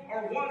people,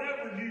 or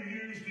whatever you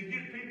use to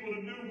get people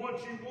to do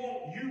what you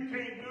want, you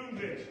can't do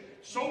this.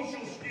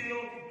 Social skill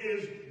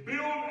is build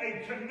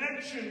a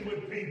connection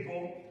with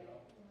people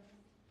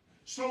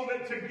so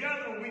that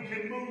together we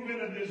can move in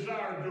a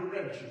desired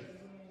direction.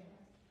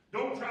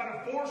 Don't try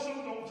to force them.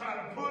 Don't try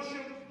to push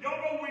them. Y'all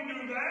know we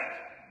do that.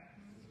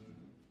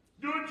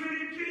 Do it to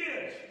your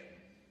kids.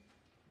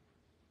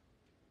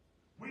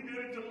 We did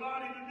it to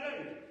Lottie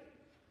today.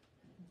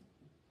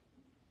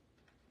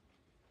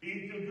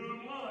 Eat a good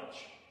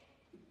lunch,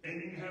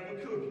 and you have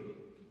a cookie.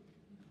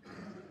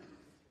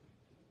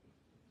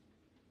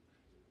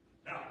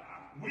 Now,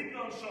 we've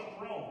done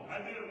something wrong. I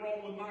did it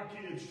wrong with my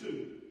kids,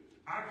 too.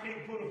 I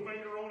can't put a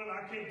finger on it.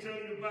 I can't tell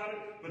you about it.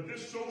 But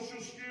this social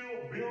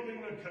skill,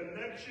 building a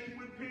connection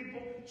with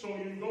people so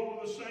you go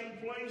to the same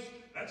place,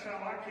 that's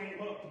how I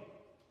came up.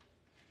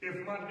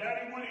 If my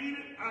daddy would eat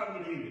it, I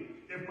would eat it.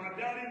 If my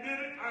daddy did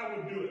it, I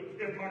would do it.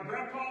 If my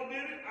grandpa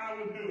did it, I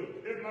would do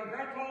it. If my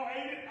grandpa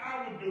ate it,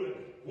 I would do it.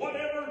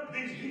 Whatever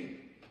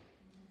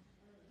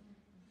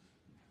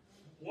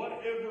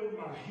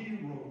my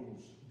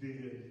heroes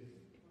did,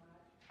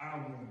 I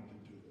wanted to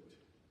do it.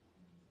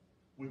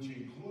 Which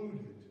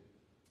included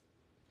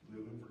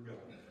living for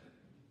God.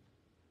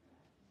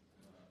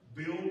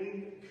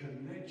 Building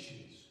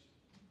connections.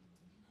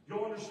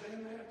 Y'all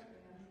understand that?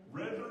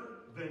 Rather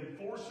than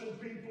forcing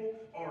people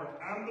or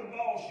I'm the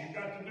boss, you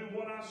got to do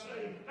what I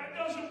say. That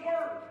doesn't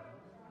work.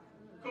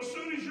 Because as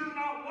soon as you're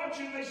not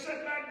watching, they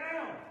sit back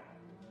down.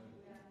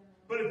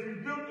 But if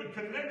you built a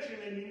connection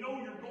and you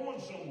know you're going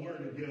somewhere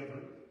together,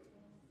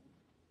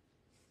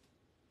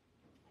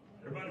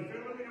 everybody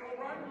feeling me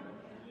all right?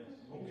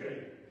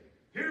 Okay.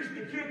 Here's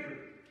the kicker.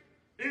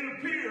 It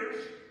appears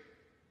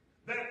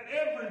that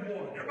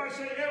everyone, everybody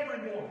say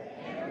everyone,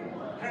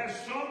 has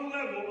some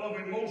level of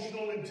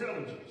emotional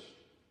intelligence.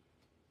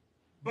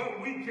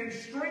 But we can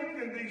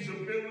strengthen these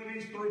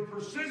abilities through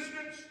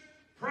persistence,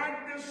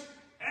 practice,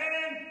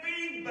 and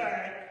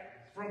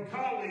feedback from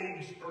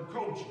colleagues or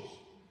coaches.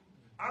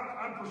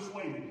 I'm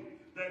persuaded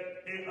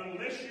that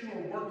unless you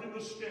are working the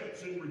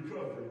steps in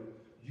recovery,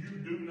 you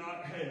do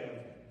not have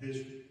this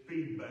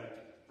feedback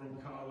from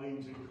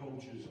colleagues and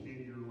coaches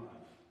in your life.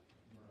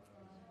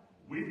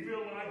 We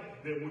feel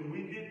like that when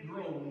we get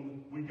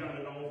grown, we got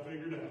it all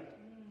figured out.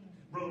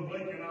 Brother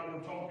Blake and I were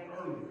talking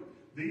earlier.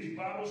 These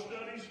Bible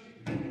studies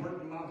been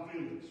hurting my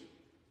feelings.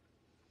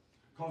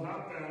 Because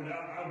I found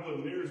out I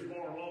wasn't near as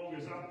far along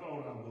as I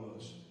thought I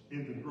was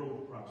in the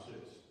growth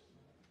process.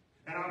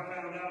 And I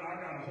found out I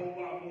got a whole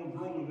lot more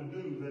growing to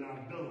do than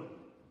I've done.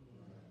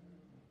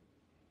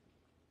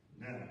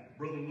 Now,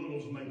 Brother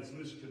Littles makes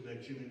this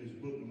connection in his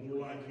book, More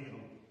Like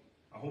Him.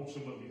 I hope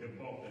some of you have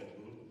bought that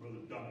book,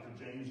 Brother Dr.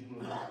 James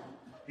Little.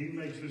 He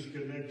makes this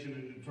connection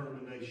and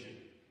determination.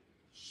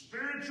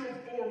 Spiritual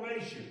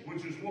formation,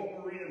 which is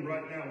what we're in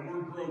right now,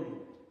 we're growing.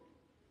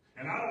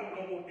 And I don't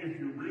know if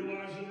you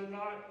realize it or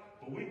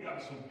not, but we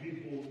got some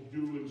people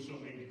doing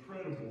some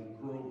incredible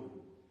growing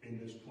in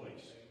this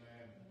place.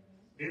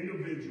 Amen.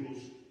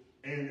 Individuals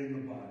and in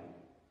the body.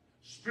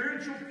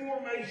 Spiritual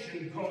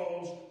formation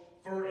calls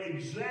for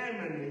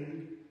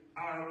examining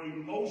our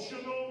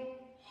emotional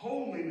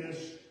holiness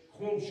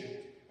quotient,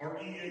 or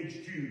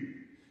EHQ.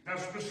 Now,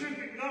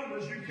 specific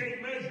numbers, you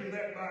can't measure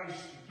that by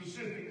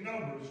specific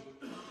numbers.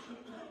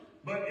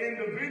 But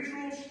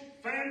individuals,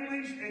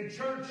 families, and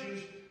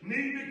churches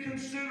need to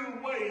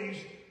consider ways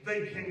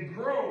they can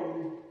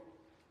grow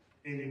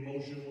in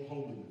emotional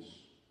holiness.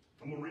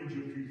 I'm going to read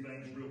you a few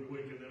things real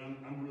quick, and then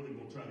I'm really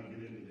going to try to get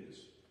into this.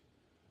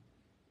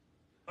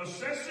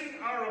 Assessing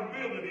our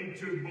ability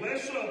to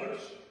bless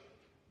others,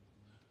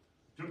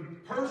 to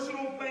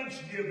personal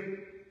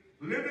thanksgiving,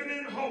 living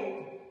in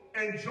hope,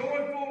 and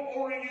joyful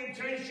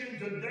orientation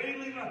to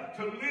daily life,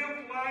 to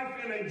live life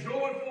in a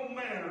joyful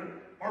manner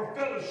or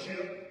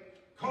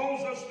fellowship,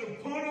 calls us to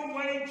put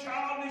away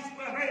childish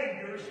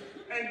behaviors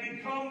and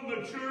become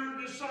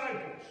mature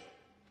disciples.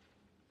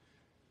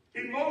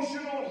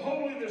 Emotional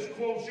holiness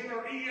quotient,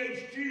 or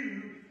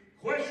EHQ,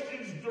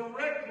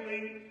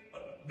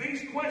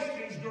 these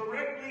questions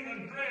directly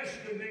address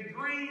the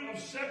degree of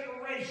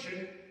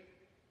separation.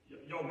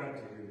 Y'all got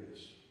to hear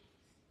this,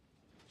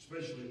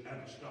 especially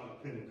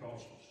apostolic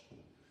Pentecostals.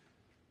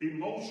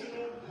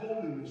 Emotional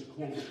holiness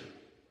quotient.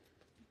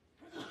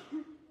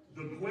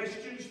 The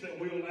questions that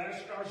we'll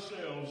ask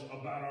ourselves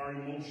about our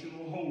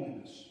emotional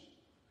holiness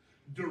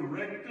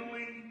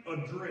directly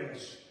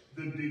address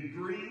the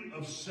degree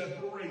of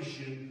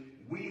separation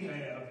we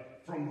have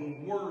from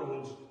the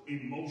world's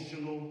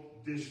emotional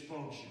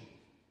dysfunction.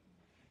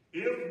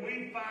 If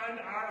we find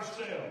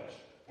ourselves,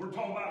 we're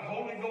talking about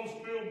Holy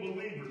Ghost-filled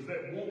believers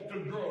that want to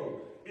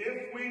grow.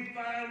 If we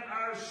find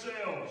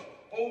ourselves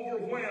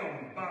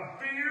overwhelmed by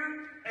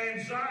fear,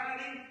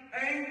 anxiety,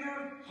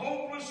 anger,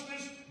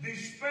 hopelessness,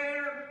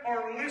 despair,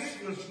 or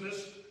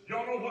listlessness,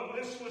 y'all know what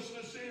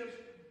listlessness is?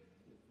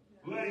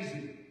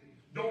 Lazy.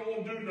 Don't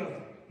want to do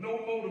nothing. No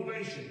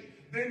motivation.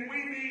 Then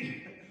we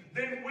need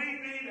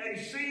a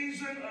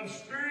season of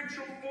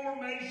spiritual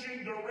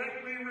formation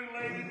directly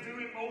related to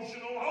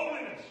emotional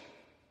holiness.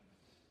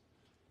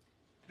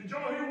 Did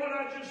y'all hear what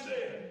I just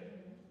said?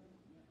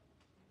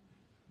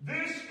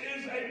 This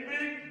is a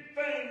big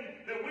thing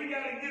that we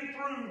got to get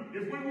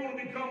through if we want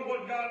to become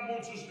what God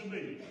wants us to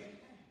be.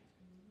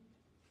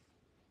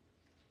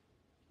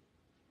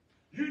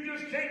 You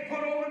just can't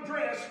put on a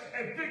dress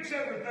and fix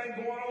everything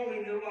going on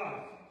in your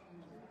life.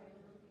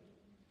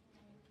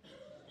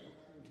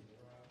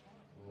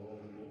 Oh,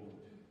 Lord.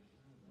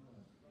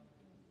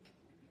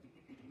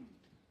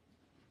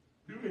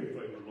 Do me a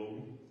favor,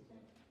 Logan.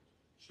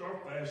 Start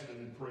fasting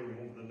and praying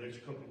over the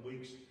next couple of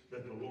weeks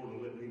that the Lord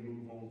will let me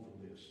move on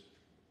from this.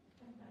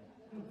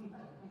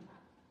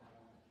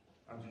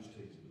 I'm just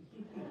teasing.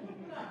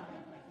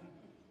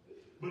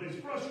 But it's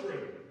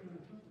frustrating.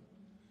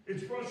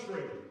 It's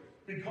frustrating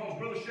because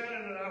Brother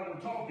Shannon and I were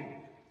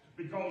talking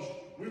because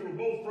we were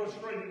both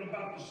frustrated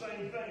about the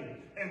same thing.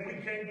 And we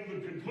came to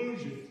the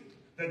conclusion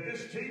that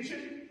this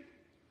teaching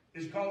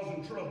is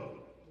causing trouble.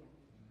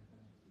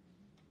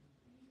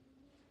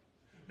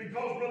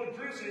 Because, Brother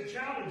Chris, it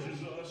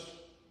challenges us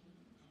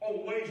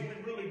on ways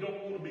we really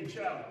don't want to be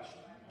challenged.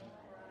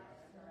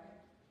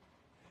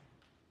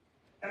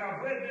 And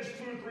I've read this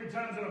 2 or 3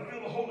 times and I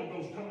feel the Holy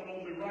Ghost coming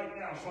on me right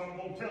now, so I'm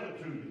going to tell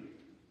it to you.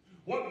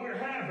 What we're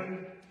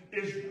having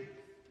is,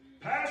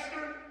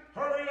 Pastor,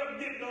 hurry up and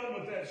get done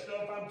with that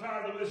stuff. I'm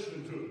tired of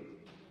listening to it.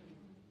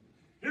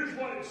 Here's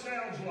what it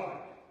sounds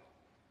like.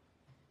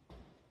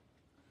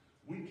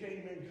 We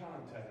came in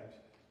contact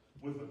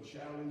with a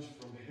challenge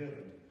from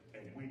heaven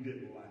and we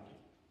didn't like it.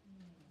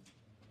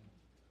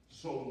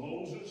 So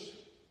Moses,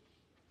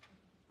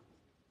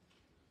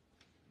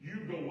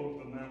 you go up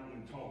the mountain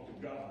and talk to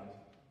God,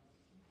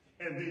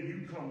 and then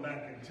you come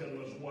back and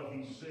tell us what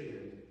he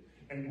said,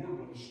 and we're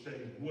going to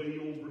stay way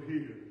over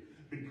here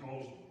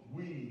because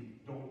we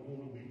don't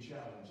want to be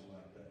challenged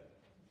like that.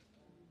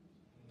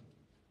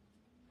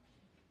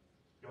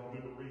 Y'all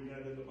remember reading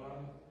that in the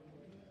Bible?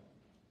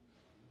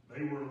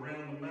 They were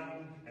around the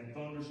mountain, and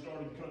thunder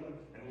started coming,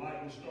 and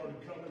lightning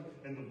started coming,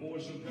 and the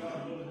voice of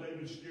God, Brother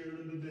David, scared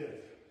them to death.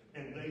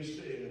 And they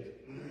said,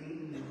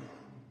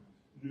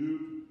 no,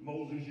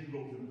 Moses, you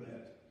go do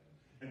that.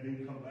 And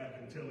then come back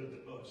and tell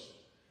it to us.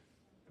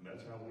 And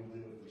that's how we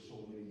lived for so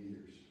many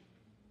years.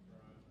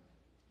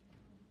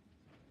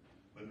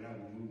 But now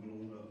we're moving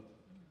on up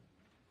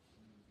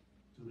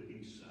to the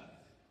east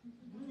side,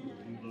 to the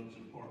deluxe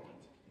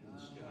apartment in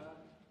the sky.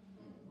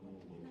 Oh,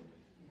 Lord.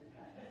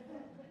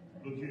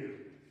 Look here.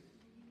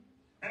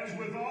 As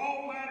with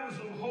all matters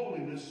of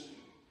holiness,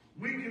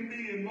 we can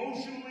be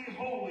emotionally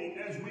holy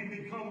as we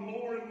become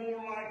more and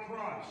more like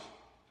Christ.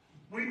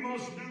 We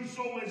must do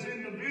so as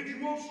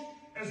individuals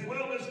as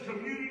well as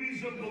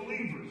communities of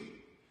believers.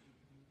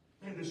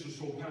 Man, this is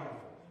so powerful.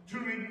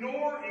 To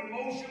ignore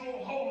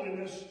emotional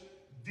holiness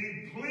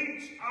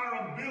depletes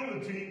our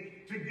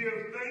ability to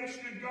give thanks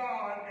to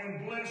God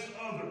and bless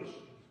others.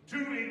 To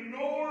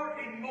ignore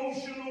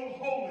emotional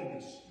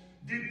holiness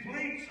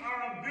depletes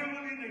our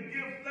ability to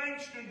give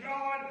thanks to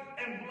God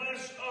and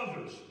bless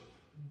others.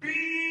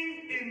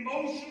 Being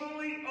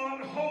emotionally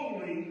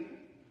unholy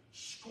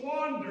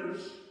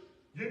squanders.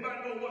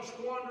 Anybody know what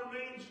squander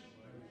means?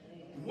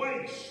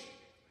 Waste.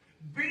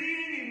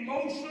 Being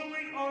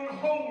emotionally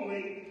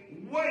unholy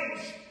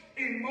wastes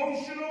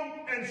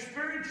emotional and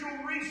spiritual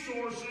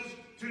resources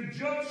to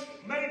just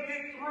make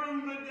it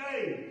through the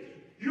day.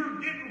 You're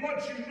getting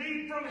what you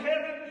need from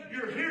heaven.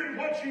 You're hearing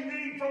what you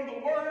need from the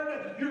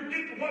Word. You're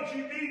getting what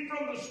you need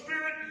from the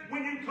Spirit.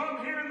 When you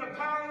come here, the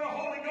power of the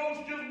Holy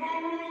Ghost just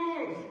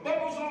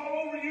bubbles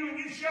all over you, and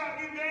you shout,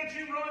 you dance,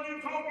 you run,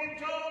 you talk in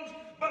tongues.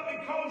 But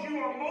because you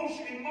are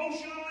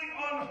emotionally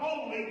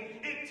unholy,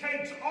 it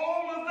takes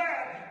all of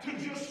that to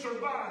just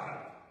survive.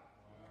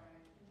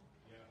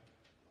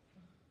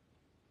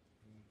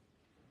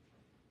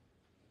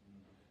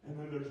 And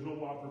then there's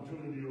no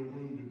opportunity or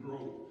room to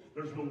grow.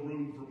 There's no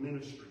room for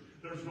ministry.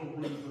 There's no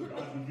room for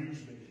God to use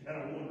me. And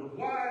I wonder,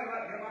 why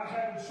am I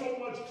having so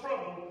much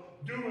trouble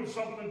doing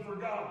something for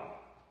God?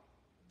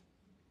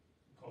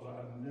 Because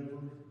I've never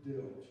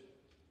dealt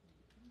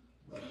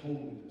with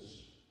holiness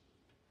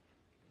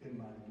in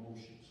my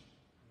emotions.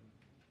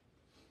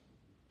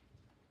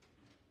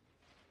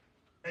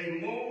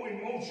 A low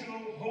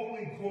emotional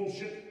holy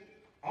quotient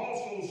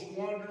also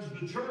squanders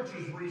the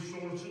church's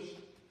resources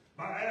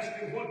by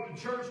asking what the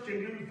church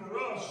can do for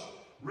us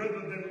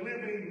rather than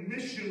living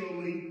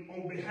missionally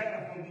on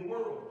behalf of the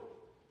world.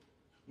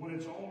 When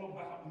it's all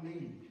about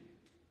me,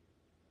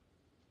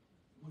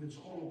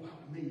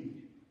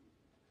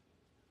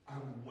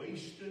 I'm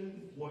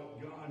wasting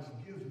what God's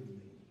given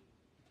me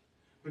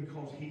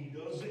because he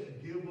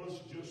doesn't give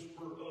us just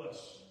for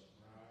us.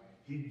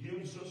 He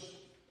gives us,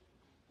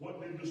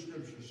 what did the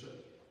scripture say?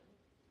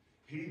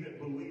 He that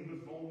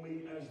believeth on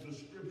me, as the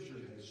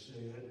scripture has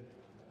said,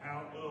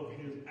 out of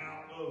his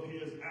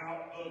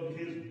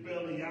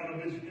belly, out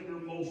of his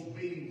innermost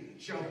being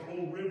shall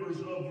flow rivers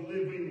of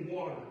living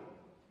water.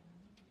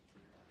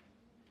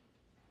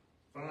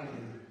 Finally,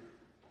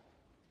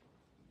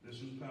 this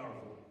is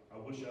powerful. I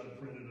wish I'd have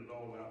printed it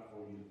all out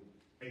for you.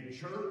 A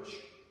church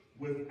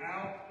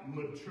without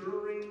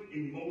maturing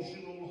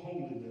emotional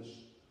holiness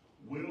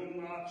will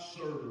not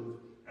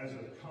serve as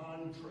a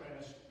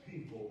contrast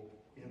people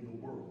in the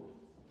world.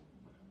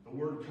 The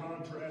word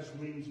contrast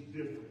means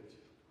different.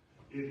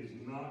 It is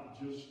not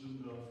just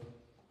enough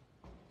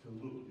to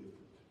look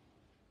different.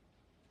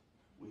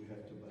 We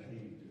have to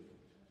behave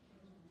different.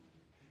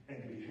 And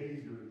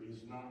behavior is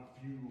not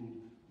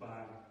fueled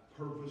by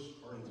purpose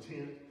or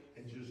intent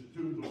and just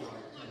do the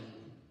right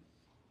thing.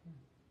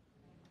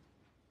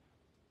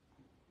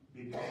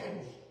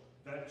 Because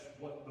that's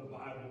what the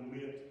Bible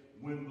meant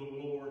when the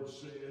Lord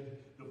said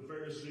the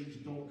Pharisees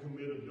don't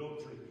commit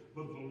adultery.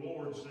 But the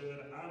Lord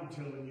said, I'm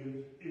telling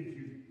you, if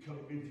you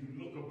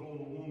look upon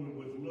a woman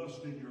with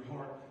lust in your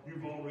heart,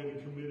 you've already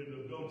committed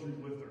adultery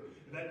with her.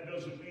 That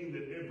doesn't mean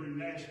that every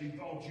nasty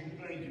thought you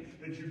think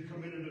that you've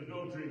committed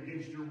adultery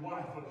against your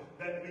wife.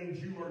 That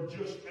means you are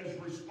just as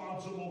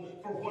responsible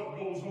for what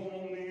goes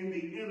on in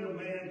the inner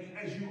man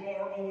as you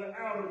are on the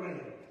outer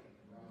man.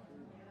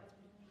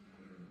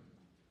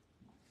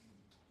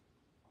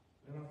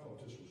 And I thought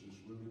this was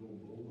just really going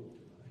to blow up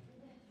tonight.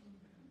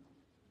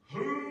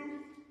 Who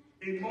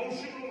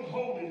emotional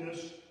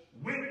holiness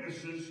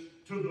witnesses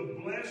to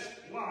the blessed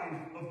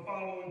life of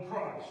following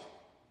Christ?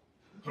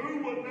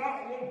 Who would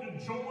not want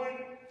to join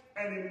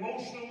an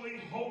emotionally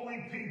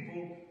holy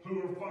people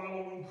who are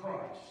following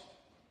Christ?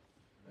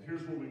 Now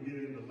here's where we get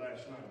into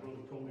last night.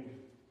 Brother Cody,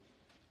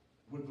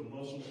 with the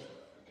muscles,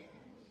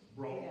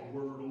 brought the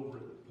word over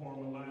at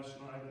Parma last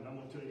night. And I'm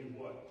going to tell you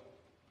what,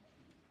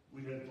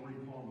 we had 3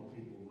 Parma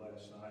people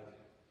last night.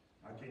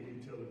 I can't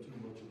even tell you too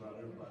much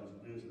about everybody's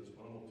business,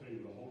 but I'm going to tell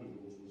you the Holy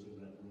Ghost was in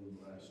that room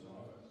last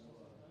night.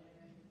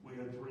 We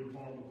had 3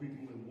 Parma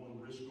people and 1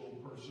 Risco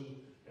person,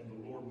 and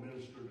the Lord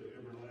ministered to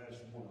every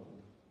last one of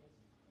them.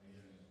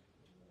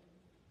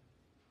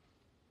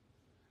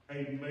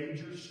 A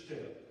major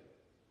step.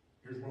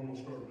 Here's where I'm going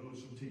to start doing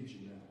some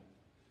teaching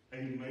now.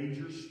 A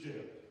major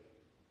step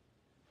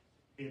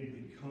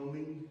in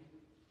becoming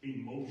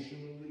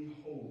emotionally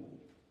holy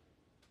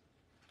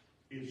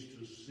is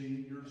to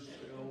see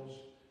yourselves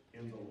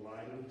in the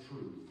light of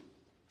truth,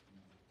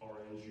 or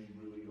as you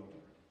really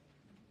are.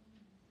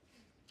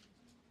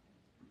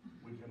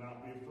 We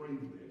cannot be afraid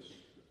of this,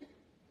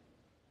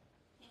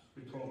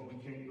 because we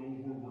can't know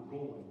where we're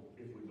going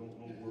if we don't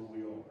know where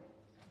we are.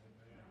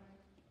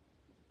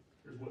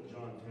 Here's what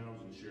John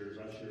Townsend shares.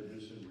 I shared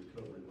this in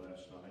recovery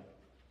last night.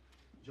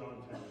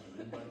 John Townsend,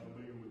 anybody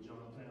familiar with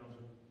John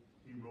Townsend?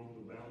 He wrote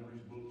the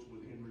Boundaries books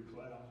with Henry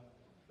Cloud,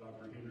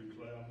 Dr. Henry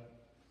Cloud.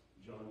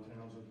 John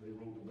Townsend, they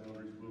wrote the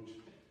Boundaries books.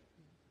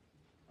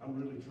 I'm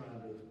really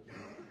trying to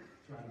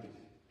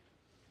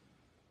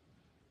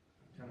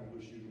kind of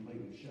wish you'd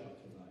made him shout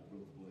tonight,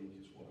 Brother Blake,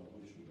 is what I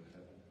wish would have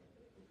happened.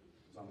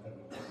 Because I'm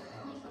having a hard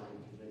time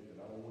staying connected.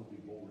 I don't want to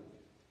be bored.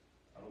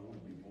 I don't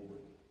want to be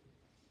bored.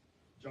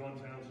 John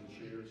Townsend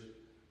shares,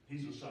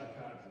 he's a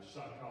psychiatrist,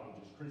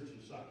 psychologist, Christian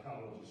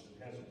psychologist,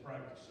 and has a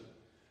practice.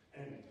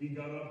 And he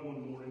got up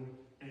one morning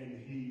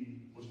and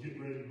he was getting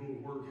ready to go to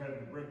work,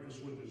 having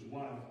breakfast with his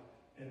wife.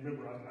 And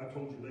remember, I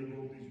told you they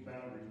wrote these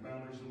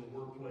boundaries in the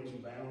workplace,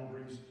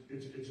 boundaries.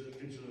 It's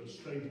a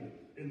staple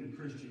in the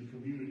Christian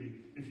community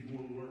if you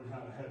want to learn how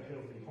to have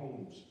healthy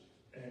homes.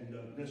 And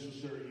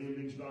necessary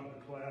endings, Dr.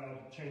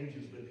 Cloud,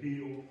 changes that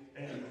heal,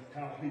 and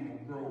how people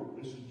grow.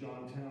 This is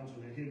John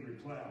Townsend and Henry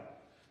Cloud.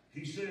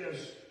 He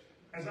says,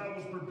 as I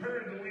was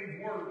preparing to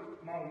leave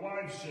work, my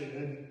wife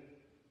said,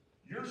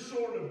 "You're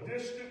sort of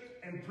distant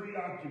and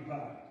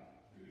preoccupied."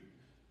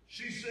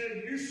 She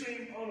said, "You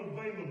seem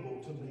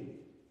unavailable to me."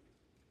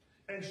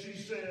 And she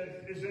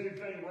said, "Is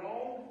anything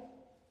wrong?"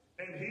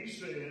 And he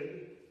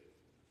said,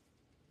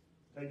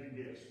 take a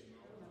guess.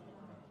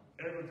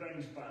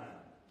 Everything's fine.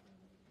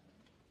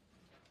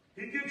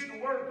 He gets to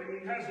work and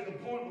he has an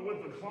appointment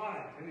with the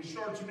client. And he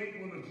starts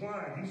meeting with the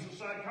client. He's a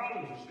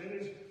psychologist in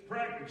his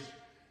practice.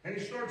 And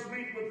he starts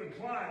meeting with the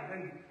client.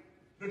 And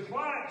the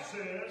client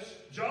says,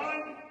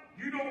 "John,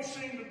 you don't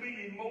seem to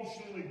be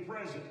emotionally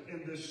present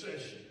in this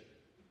session."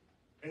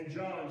 And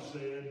John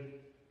said,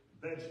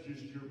 "That's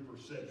just your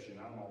perception.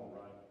 I'm all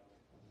right."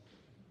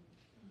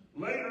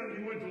 Later,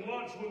 he went to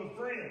lunch with a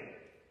friend.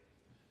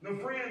 The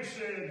friend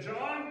said,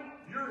 "John,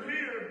 you're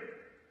here,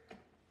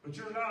 but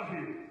you're not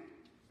here."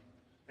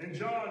 And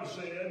John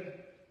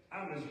said,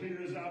 "I'm as here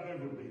as I've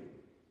ever been."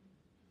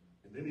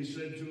 And then he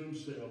said to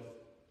himself,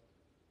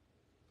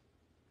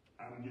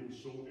 "I'm getting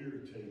so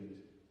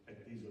irritated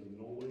at these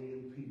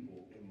annoying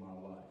people in my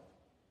life."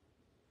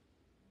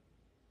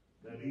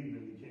 That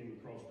evening, he came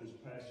across this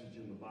passage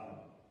in the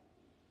Bible.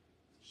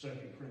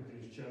 2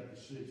 Corinthians chapter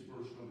 6,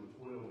 verse number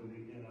 12 in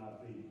the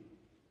NIV.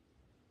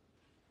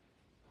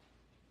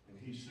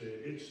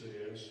 And it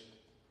says,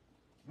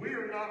 "We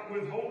are not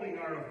withholding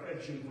our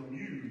affection from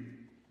you,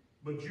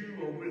 but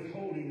you are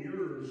withholding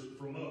yours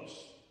from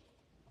us."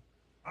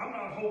 I'm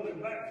not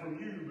holding back from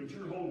you, but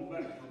you're holding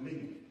back from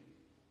me.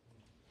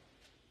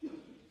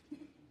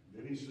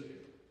 Then he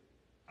said,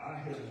 "I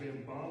have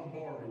been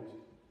bombarded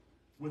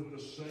with the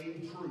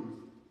same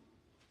truth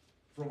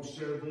from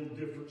several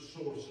different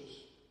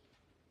sources."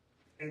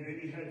 And then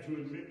he had to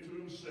admit to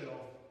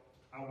himself,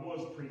 "I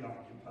was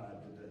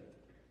preoccupied today."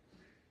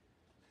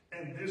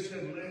 And this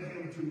had led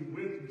him to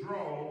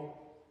withdraw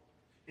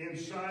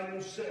inside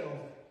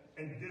himself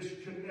and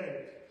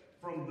disconnect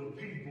from the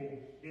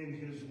people in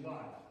his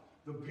life.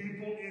 The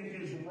people in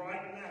his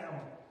right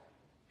now,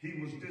 he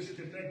was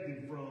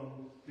disconnected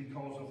from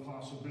because of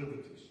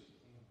possibilities.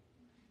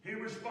 He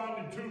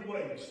responded 2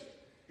 ways.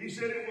 He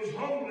said it was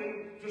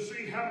humbling to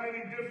see how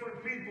many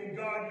different people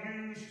God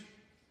used.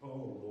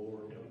 Oh,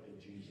 Lord, help me,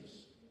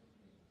 Jesus.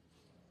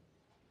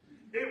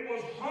 It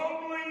was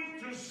humbling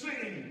to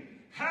see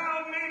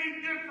how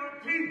many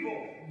different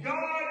people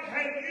God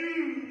had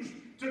used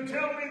to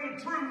tell me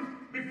the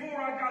truth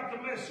before I got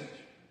the message.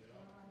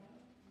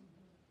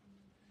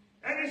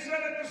 And he said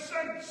at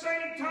the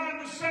same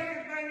time, the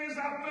second thing is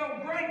I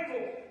felt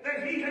grateful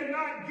that he had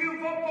not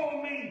given up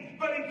on me,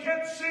 but he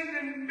kept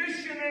sending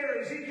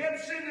missionaries, he kept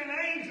sending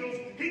angels,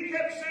 he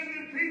kept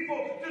sending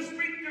people to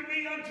speak to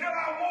me until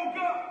I woke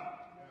up.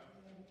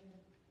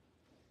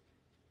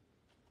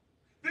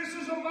 This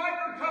is a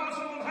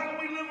microcosm of how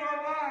we live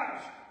our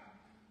lives.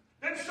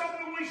 That's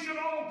something we should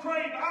all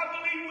crave. I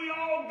believe we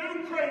all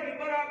do crave it,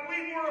 but I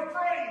believe we're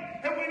afraid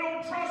and we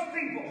don't trust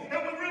people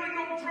and we really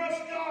don't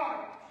trust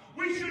God.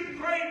 We should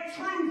crave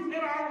truth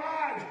in our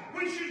lives.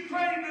 We should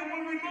crave that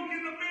when we look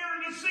in the mirror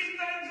to see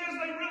things as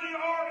they really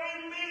are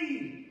in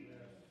me.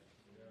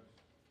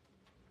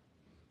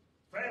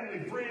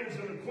 Family, friends,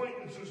 and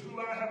acquaintances who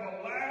I have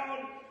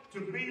allowed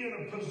to be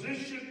in a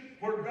position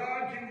where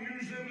God can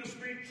use them to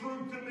speak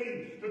truth to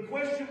me. The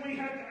question we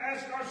have to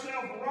ask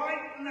ourselves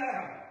right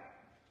now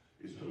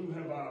is, who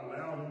have I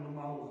allowed into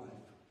my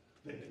life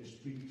that can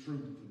speak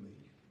truth to me?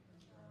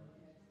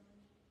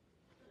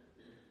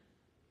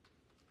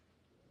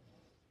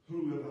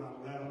 Who have I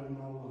allowed in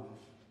my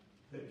life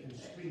that can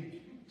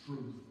speak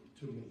truth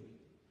to me?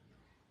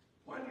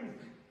 Why do you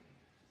think?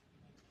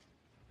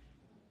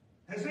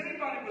 Has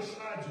anybody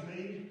besides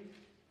me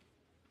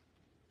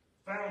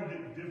found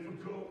it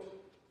difficult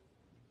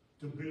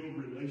to build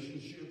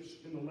relationships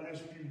in the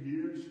last few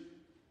years?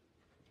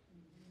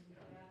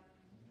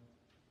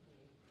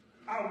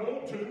 I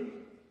want to.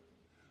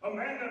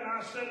 Amanda and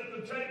I sat at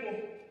the table.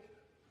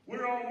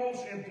 We're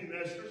almost empty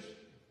nesters.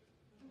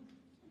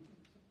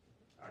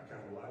 I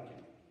kind of like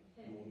it.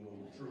 You want to know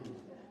the truth.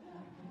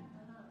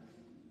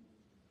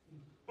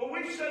 But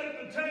we sat at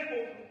the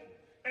table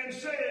and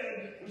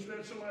said, we should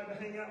have somebody to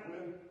hang out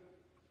with.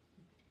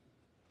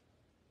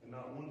 And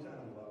not one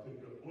time will I pick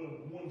up,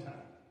 one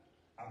time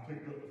I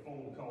picked up the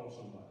phone and called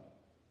somebody.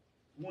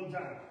 One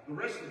time. The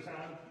rest of the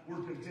time,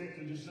 we're content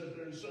to just sit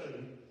there and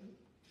say,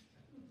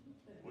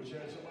 wish I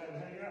had somebody to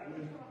hang out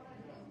with.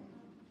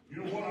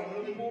 You know what I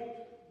really want?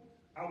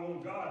 I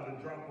want God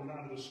to drop them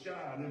out of the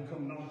sky and then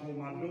come knock on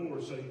my door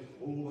and say,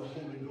 oh, the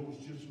Holy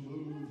Ghost just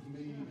moved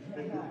me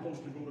and we're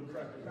supposed to go to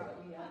Cracker Barrel.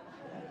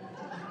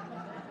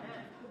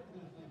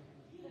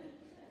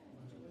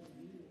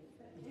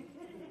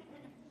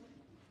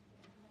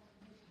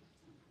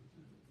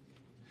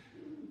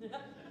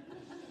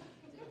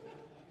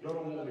 Y'all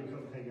don't want me to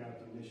come hang out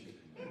to Michigan.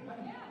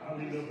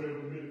 I'll eat up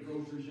every bit of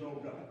groceries y'all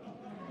got.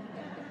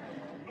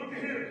 Look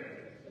at here.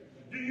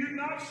 Do you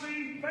not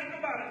see? Think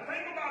about it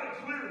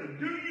clearly.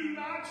 Do you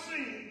not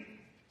see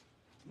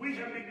we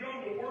have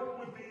begun to work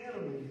with the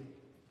enemy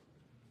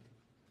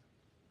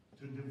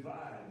to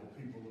divide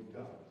the people of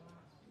God?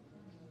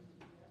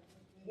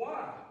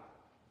 Why?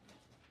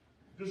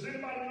 Does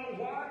anybody know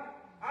why?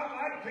 I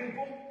like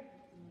people.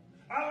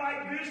 I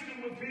like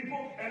visiting with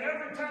people, and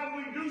every time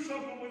we do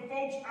something with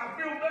folks, I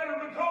feel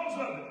better because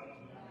of it.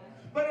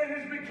 But it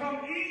has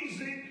become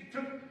easy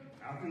to...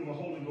 I feel the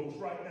Holy Ghost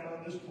right now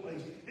in this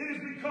place. It has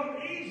become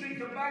easy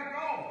to back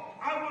off.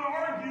 I would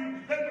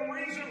argue that the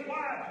reason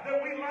why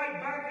that we like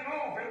backing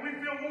off and we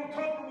feel more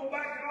comfortable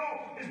backing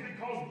off is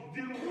because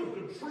dealing with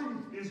the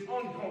truth is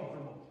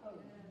uncomfortable.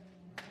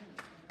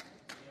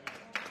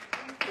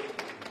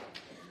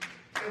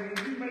 And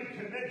when you make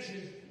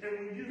connections and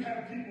when you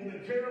have people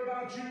that care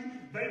about you,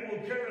 they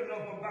will care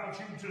enough about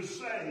you to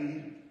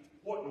say,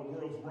 what in the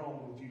world's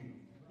wrong with you?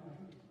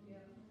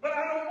 But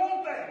I don't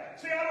want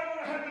that. See, I don't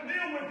want to have to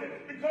deal with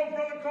it. Because,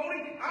 Brother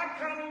Cody, I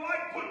kind of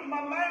like putting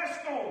my mask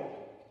on.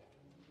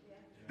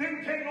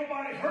 Then can't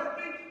nobody hurt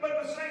me,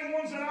 but the same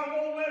ones that I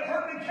won't let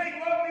hurt me can't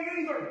love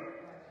me either.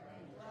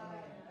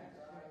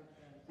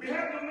 We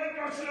have to make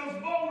ourselves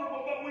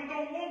vulnerable, but we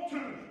don't want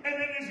to.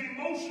 And it is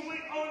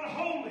emotionally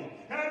unholy.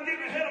 And I'm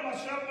getting ahead of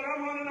myself, but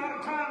I'm running out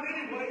of time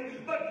anyway.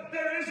 But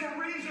there is a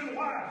reason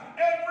why.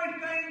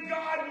 Everything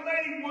God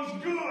made was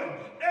good.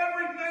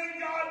 Everything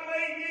God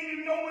made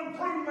needed no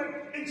improvement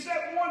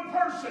except one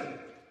person.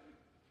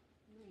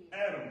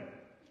 Adam.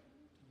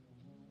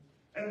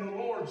 And the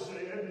Lord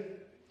said,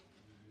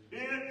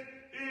 it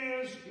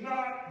is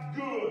not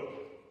good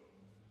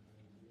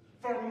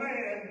for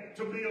man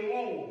to be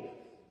alone.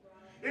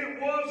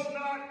 It was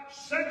not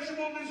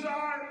sexual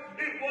desire.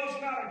 It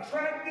was not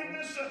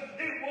attractiveness.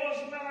 It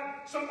was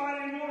not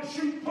somebody you want to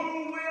shoot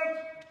pool with.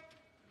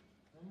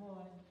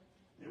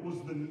 It was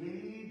the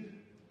need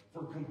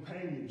for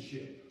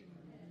companionship.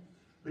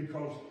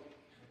 Because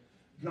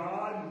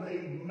God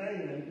made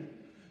man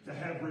to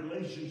have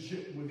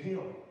relationship with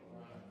him.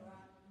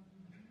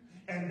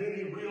 And then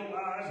he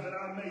realized that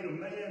I made a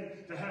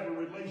man to have a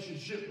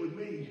relationship with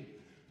me.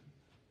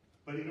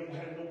 But he don't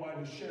have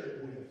nobody to share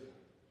it with.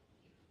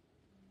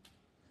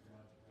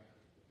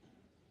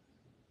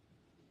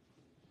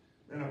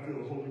 And I feel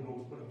the Holy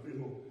Ghost, but I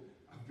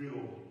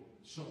feel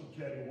something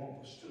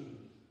cattywampus too.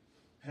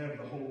 Have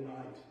the whole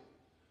night.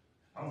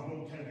 I was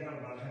going to take out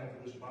about half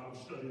of this Bible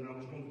study, and I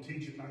was going to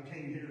teach it, and I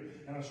came here,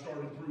 and I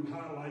started through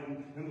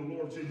highlighting, and the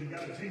Lord said, you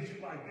got to teach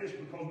it like this,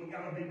 because we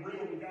got to be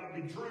real, we got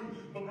to be true.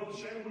 But Brother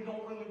Shannon, we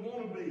don't really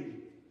want to be.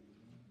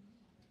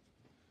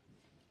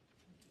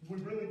 We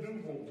really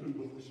do want to,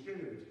 but we're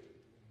scared.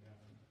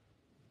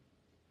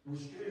 We're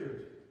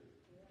scared.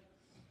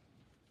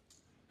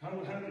 How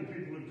many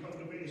people have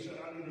come to me and said,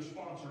 I need a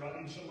sponsor,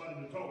 I need somebody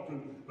to talk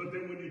to, but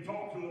then when you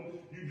talk to them,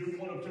 you do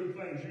one of two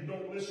things. You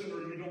don't listen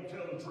or you don't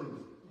tell the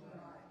truth.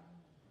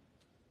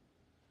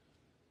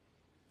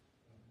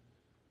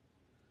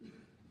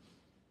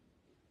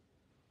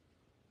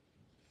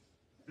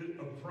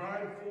 A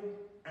prideful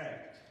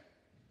act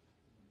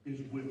is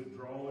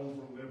withdrawing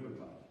from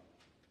everybody.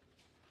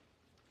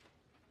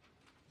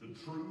 The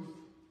truth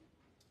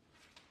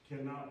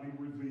cannot be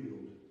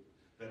revealed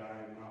that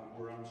I am not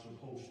where I'm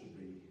supposed to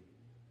be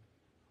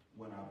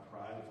when I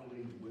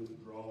pridefully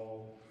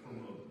withdraw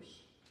from others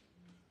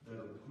that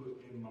are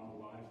put in my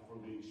life for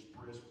the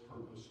express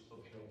purpose of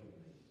helping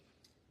me.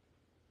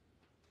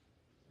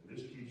 And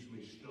this keeps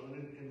me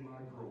stunted in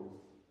my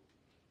growth.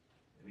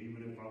 And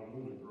even if I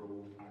want to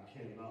grow, I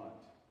cannot,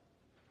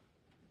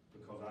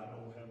 because I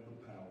don't have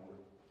the power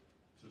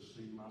to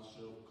see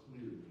myself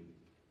clearly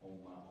on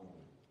my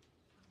own.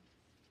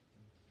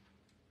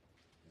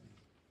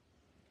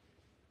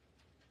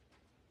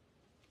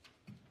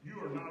 You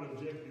are not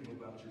objective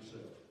about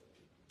yourself.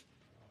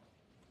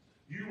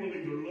 You will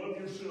either love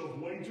yourself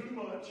way too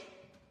much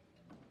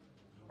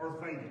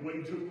or think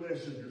way too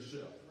less of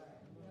yourself.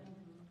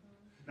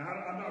 Now,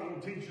 I'm not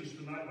going to teach this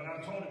tonight, but I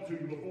taught it to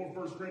you before.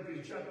 1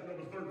 Corinthians chapter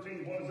number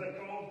 13. What is that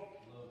called?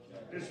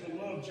 It's the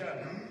love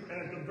chapter.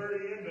 And at the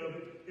very end of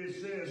it,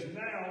 it says,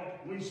 now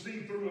we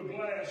see through a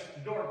glass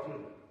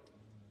darkly,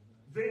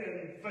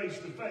 then face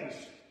to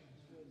face.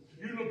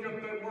 You look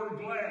up that word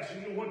glass,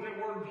 and you know what that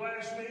word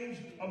glass means?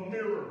 A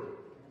mirror.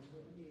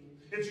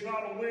 It's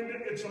not a window,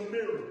 it's a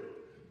mirror.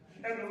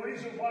 And the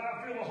reason why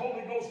I feel the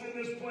Holy Ghost in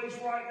this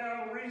place right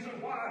now, the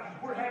reason why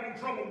we're having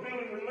trouble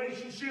building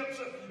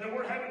relationships and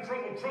we're having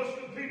trouble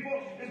trusting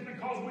people is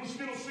because we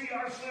still see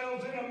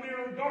ourselves in a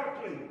mirror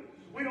darkly.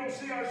 We don't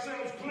see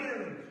ourselves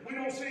clearly. We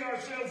don't see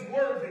ourselves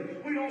worthy.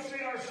 We don't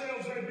see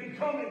ourselves as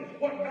becoming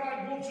what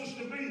God wants us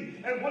to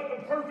be. And what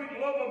the perfect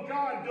love of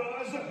God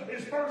does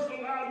is first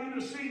allow you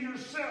to see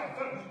yourself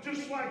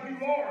just like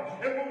you are.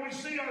 And when we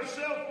see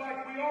ourselves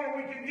like we are,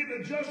 we can get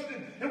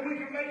adjusted and we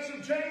can make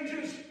some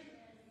changes.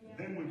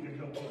 Then we can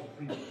help other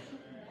people.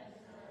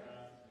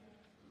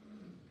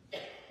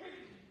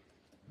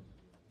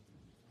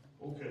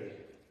 Okay.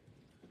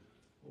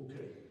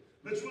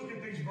 Let's look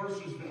at these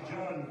verses that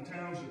John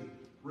Townsend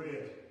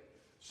read.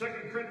 2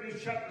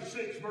 Corinthians chapter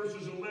 6,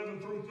 verses 11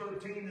 through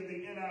 13 in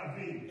the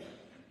NIV.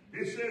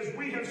 It says,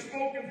 we have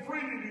spoken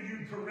freely to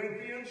you,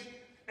 Corinthians,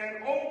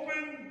 and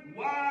opened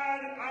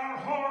wide our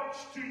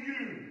hearts to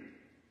you.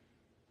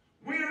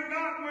 We are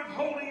not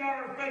withholding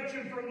our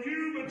affection from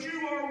you, but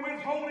you are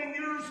withholding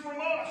yours from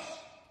us.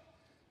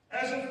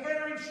 As a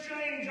fair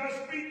exchange, I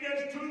speak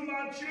as to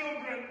my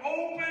children.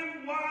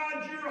 Open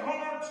wide your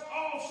hearts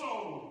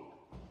also.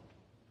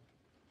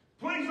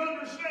 Please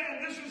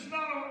understand, this is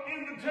not an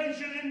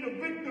invitation into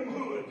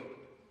victimhood.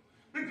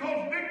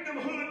 Because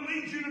victimhood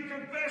leads you to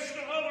confess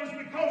to others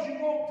because you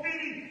want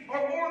pity,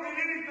 or more than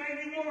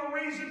anything, you want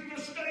a reason to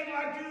stay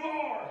like you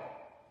are.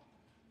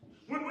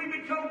 When we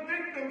become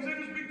victims, it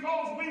is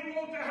because we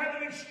want to have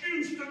an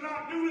excuse to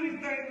not do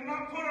anything, to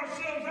not put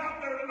ourselves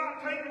out there, to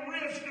not take a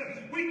risk.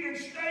 We can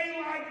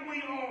stay like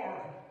we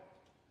are.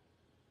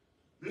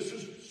 This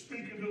is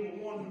speaking to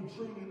the one who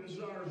truly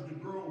desires to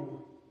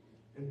grow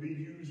and be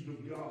used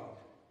of God.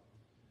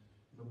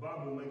 The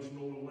Bible makes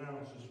no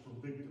allowances for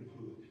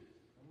victimhood.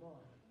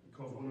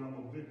 Because when I'm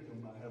a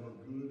victim, I have a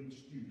good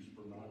excuse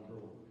for not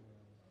growing.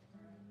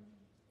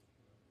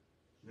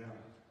 Now,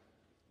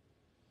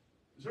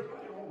 is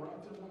everybody all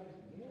right tonight?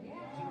 Yeah.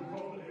 Is it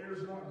because the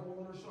air's not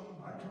going or something?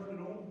 I turn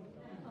it on.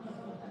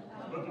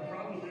 But the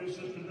problem is,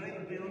 Sister Nadine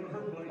will be under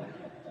her blanket.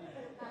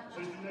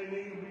 Sister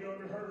Nadine will be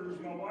under hers.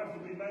 My wife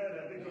will be mad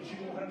at me because she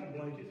won't have the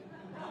blanket.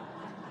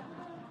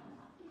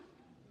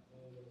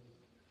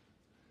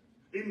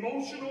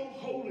 Emotional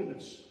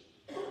holiness.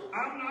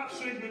 I'm not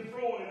Sigmund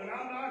Freud, and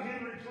I'm not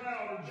Henry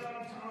Cloud or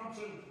John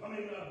Townsend or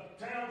any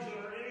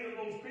of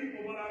those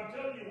people, but I'm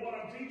telling you what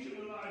I'm teaching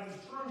tonight is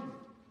truth.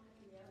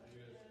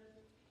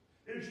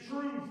 It's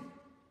truth.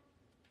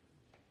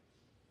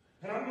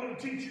 And I'm going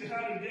to teach you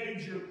how to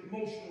gauge your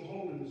emotional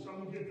holiness.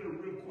 I'm going to get there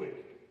real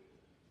quick.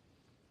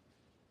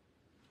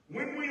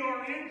 When we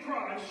are in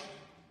Christ,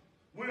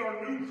 we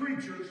are new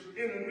creatures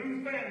in a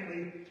new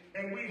family,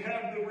 and we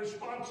have the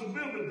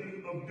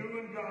responsibility of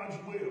doing God's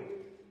will.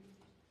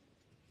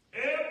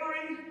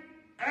 Every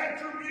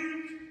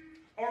attribute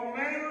or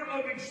manner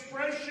of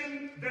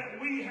expression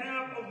that we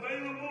have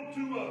available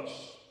to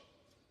us,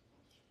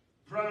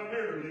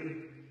 primarily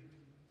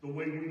the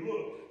way we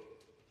look.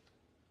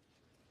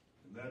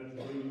 And that is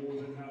way more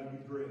than how you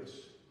dress.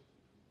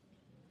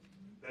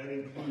 That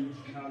includes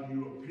how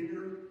you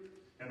appear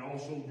and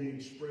also the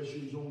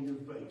expressions on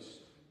your face.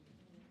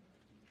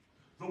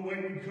 The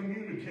way we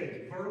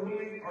communicate,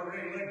 verbally or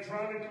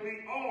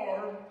electronically,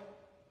 or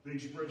the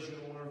expression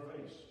on our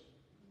face.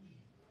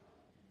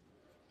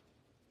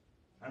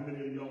 How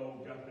many of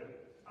y'all got that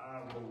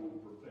eye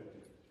roll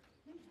perfected?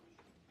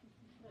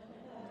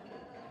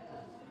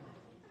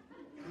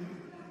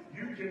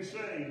 You can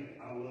say,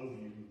 I love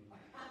you,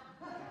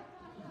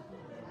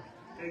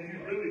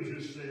 have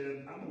just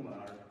said, I'm a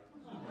liar.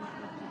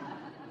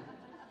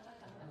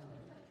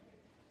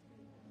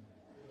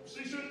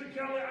 See, Sister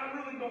Kelly, I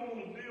really don't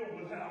want to deal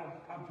with how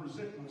I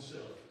present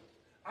myself.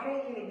 I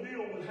don't want to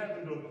deal with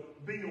having to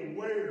be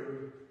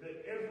aware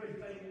that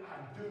everything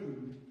I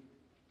do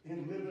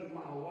in living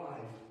my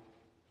life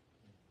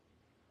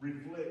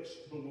reflects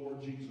the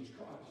Lord Jesus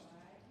Christ.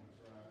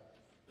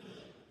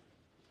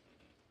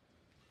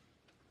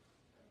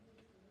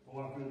 Oh,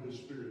 I feel the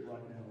Spirit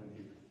right now in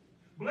here.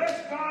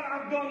 Bless God,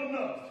 I've done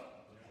enough.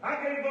 I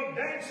gave up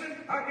dancing.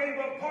 I gave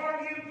up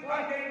partying.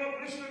 I gave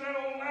up listening to that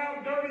old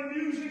loud, dirty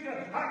music.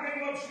 I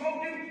gave up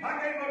smoking.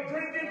 I gave up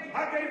drinking.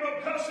 I gave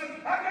up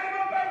cussing. I gave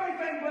up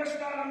everything. Bless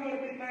God, I'm going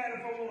to be mad if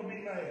I want to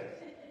be mad.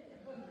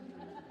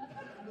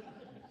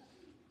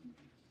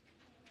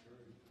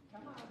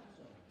 Come on.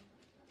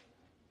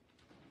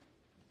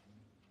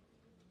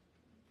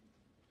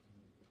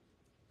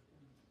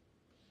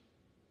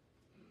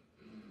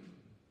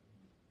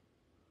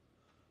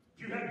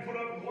 If you had to put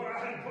up with what I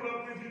had to put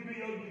up with, you'd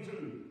be ugly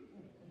too.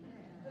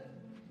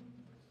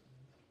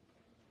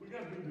 We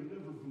got to be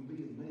delivered from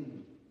being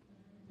mean.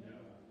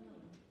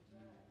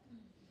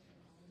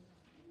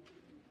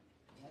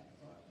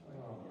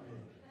 Oh,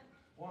 man.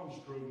 Well, I'm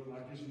struggling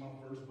like this is my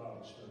first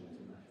Bible study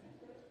tonight.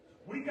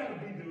 We got to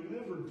be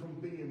delivered from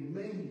being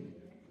mean.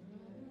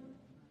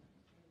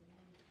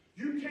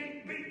 You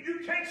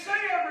can't say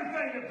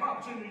everything that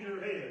pops into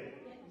your head.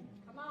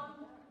 Come on.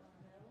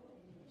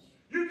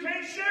 You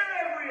can't share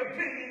every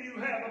opinion you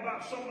have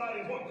about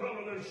somebody, what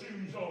color their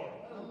shoes are.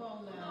 Come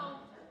on now.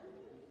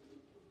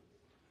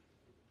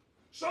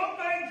 Some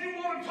things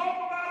you want to talk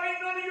about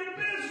ain't none of your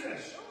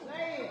business.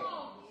 Say it.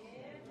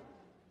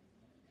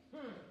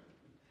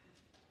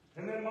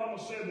 And then Mama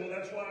said, well,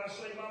 that's why I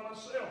say by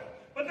myself.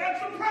 But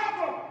that's the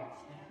problem.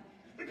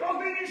 Because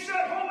then you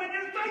sit home and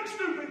you think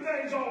stupid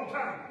things all the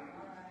time.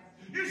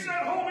 You sit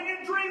home and you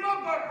dream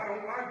up like, I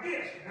don't like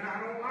this, and I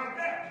don't like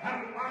that, I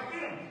don't like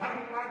them, I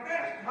don't like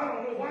that. I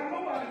don't know why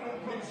nobody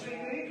don't come see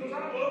me, because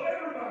I love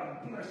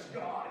everybody. Bless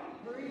God.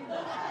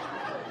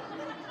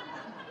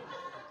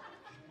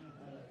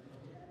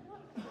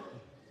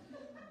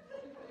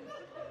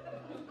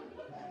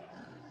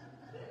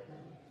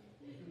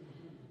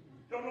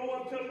 Don't know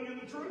I'm telling you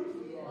the truth.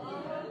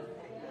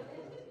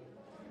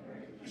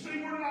 You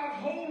see, we're not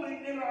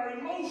holy in our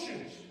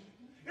emotions.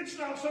 It's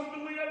not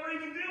something we ever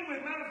even deal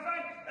with. Matter of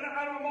fact, and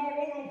I'm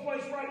all over the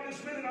place right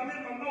this minute. I'm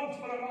in my notes,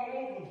 but I'm all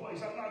over the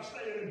place. I'm not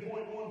staying in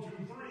point 1, 2,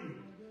 3.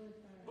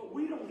 But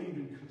we don't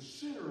even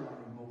consider our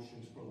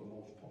emotions for the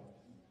most part.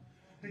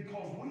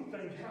 Because we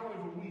think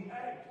however we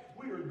act,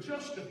 we are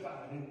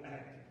justified in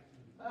acting.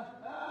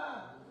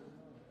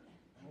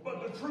 But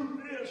the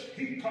truth is,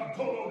 when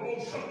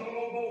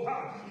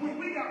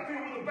we got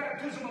filled with the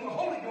baptism of the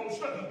Holy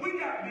Ghost, we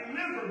got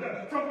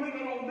delivered from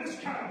living on this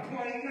kind of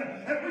plane,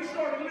 and we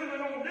started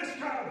living on this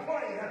kind of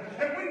plane,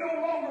 and we no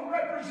longer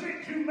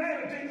represent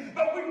humanity,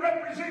 but we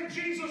represent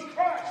Jesus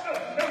Christ,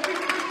 and we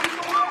preach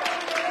the word in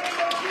the name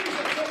of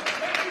Jesus,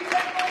 and we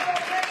take on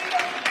that name,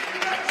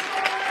 and that's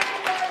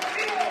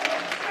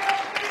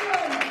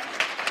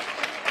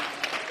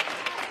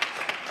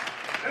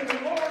and the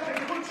Lord has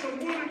put some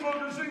woolly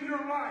buggers in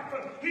your life.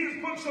 He has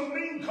put some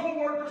mean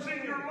co-workers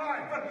in your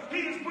life.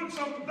 He has put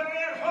some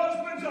bad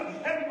husbands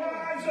and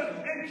wives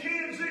and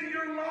kids in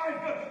your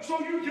life so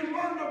you can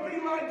learn to be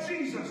like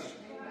Jesus.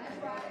 That's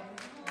right.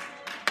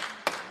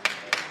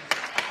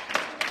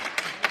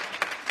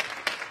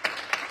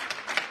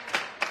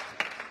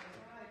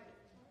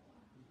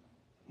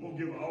 I'm going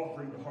to give an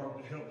offering to Harp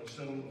to help us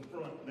sit on the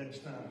front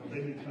next time.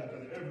 They be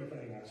clapping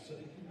everything I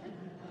say.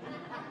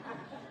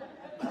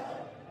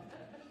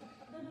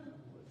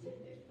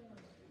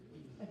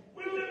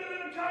 We're living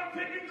in a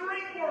cotton-picking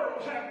dream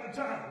world half the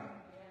time.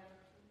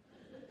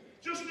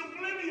 Just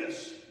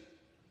oblivious.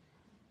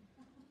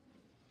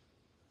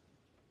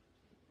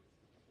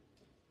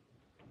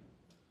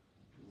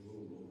 Oh,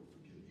 Lord,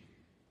 forgive me.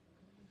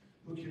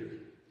 Look here.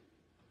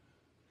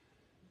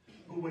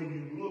 The way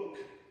you look.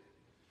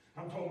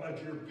 I'm talking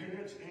about your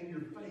appearance and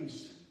your face.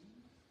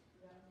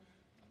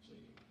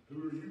 See, who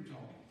are you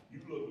talking? You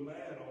look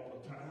mad all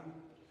the time.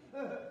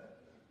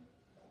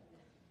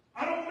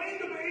 I don't mean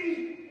to be,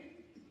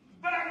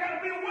 but I got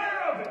to be aware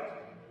of it.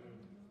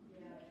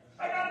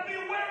 I got to be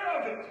aware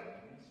of it.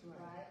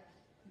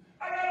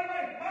 I got to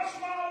make my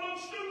smile look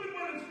stupid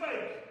when it's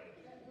fake.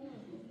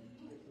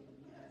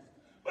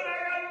 But I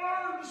got to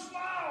learn to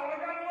smile. I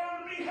got to learn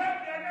to be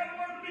happy. I got to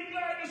learn to be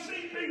glad to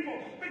see people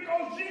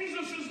because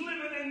Jesus is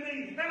living in me,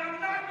 and I'm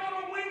not going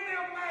to win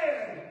them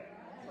mad.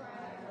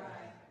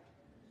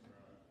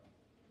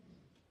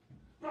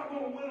 I'm not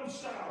going to win them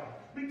sour.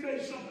 Let me tell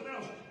you something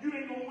else. You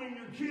ain't going to win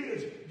your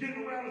kids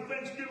getting around to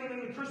Thanksgiving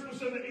and the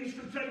Christmas and the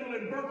Easter table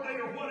and birthday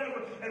or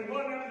whatever and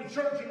run down to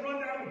church and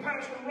run down the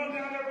pastor and run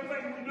down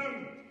everything we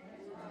do.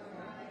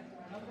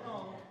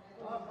 Uh-oh.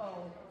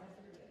 Uh-oh.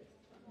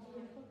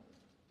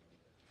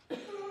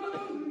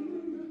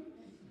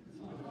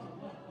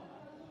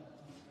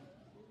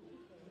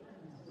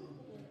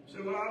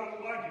 Say, well, I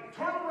don't like it.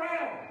 Turn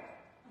around.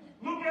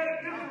 Look at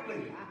it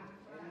differently.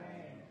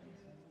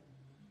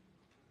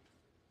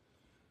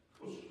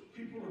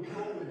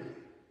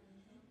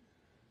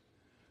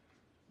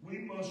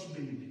 must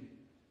be,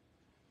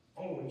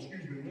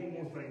 one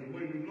more thing, the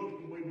way we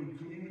look, the way we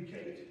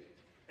communicate,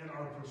 and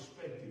our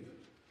perspective,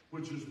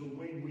 which is the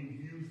way we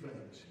view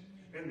things.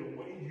 And the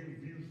way you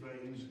view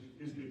things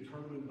is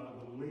determined by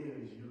the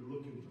lens you're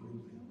looking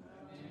through them.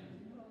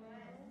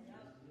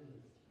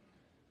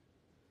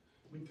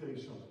 Let me tell you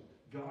something.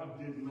 God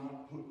did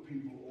not put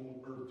people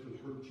on earth to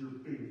hurt your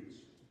feelings.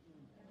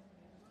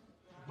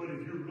 But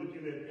if you're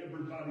looking at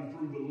everybody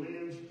through the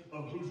lens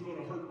of who's going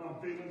to hurt my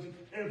feelings,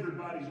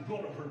 everybody's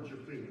going to hurt your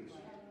feelings.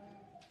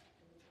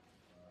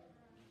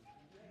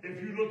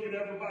 If you look at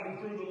everybody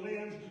through the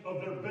lens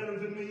of they're better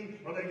than me,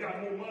 or they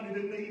got more money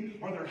than me,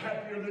 or they're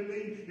happier than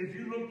me, if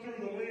you look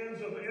through the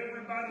lens of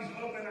everybody's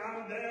up and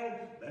I'm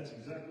down, that's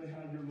exactly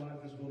how your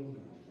life is going to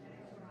be.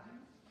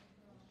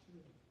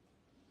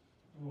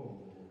 Oh,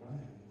 I am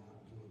not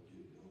going to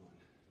get going.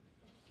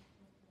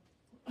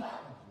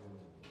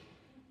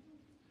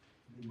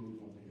 Let me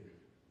move on here.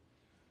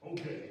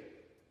 Okay.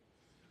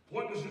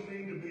 What does it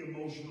mean to be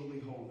emotionally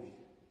holy?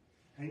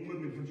 Hang with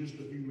me for just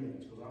a few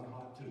minutes, because I'm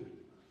hot too.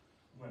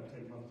 I'm going to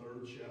take my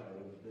third shower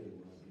of the day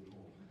when I get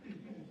home.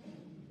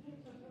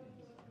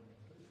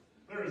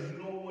 There is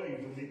no way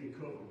for me to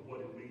cover what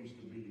it means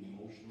to be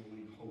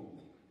emotionally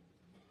holy.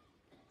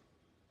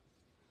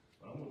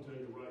 But I'm going to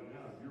tell you right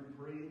now, if you're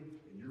praying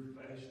and you're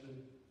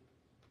fasting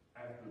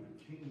after the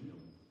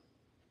kingdom,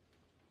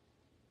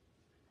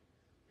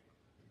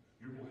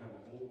 you're going to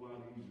have a whole lot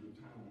easier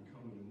time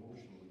becoming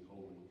emotionally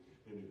holy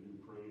than if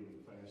you're praying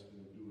and fasting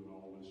and doing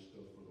all this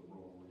stuff for the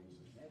wrong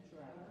reason. That's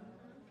right.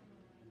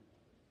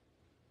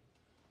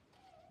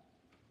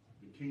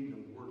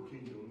 Kingdom, the word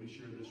kingdom, let me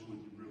share this with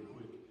you real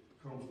quick,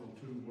 comes from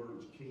two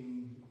words,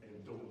 king and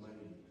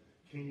domain.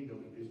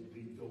 Kingdom is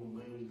the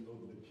domain of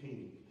the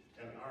king.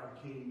 And our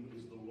king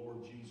is the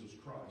Lord Jesus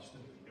Christ.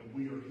 And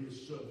we are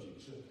his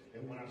subjects.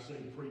 And when I say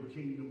pray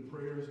kingdom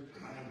prayers,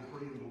 I am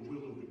praying the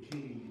will of the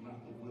king, not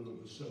the will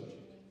of the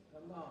subject.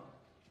 Come on.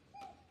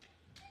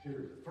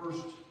 Here,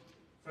 first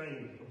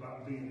thing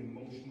about being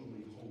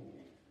emotionally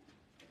holy.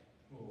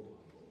 Oh.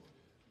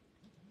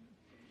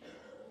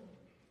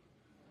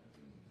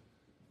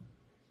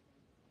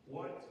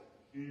 What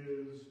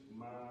is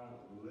my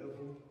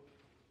level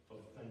of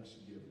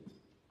thanksgiving?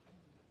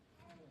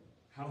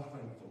 How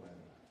thankful am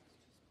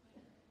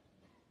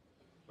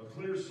I? A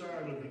clear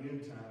sign of the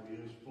end time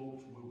is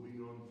folks will be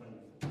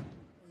unthankful. 2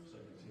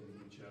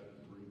 Timothy chapter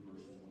 3,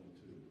 verse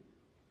 22.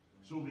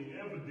 So the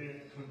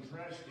evident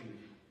contrasting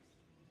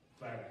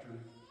factor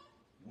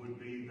would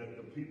be that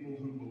the people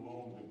who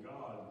belong to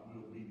God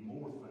will be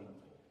more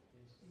thankful.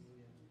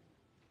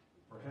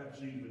 Perhaps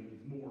even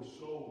more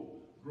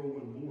so,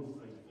 growing more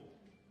thankful.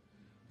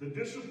 The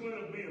discipline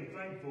of being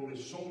thankful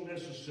is so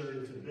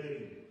necessary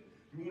today.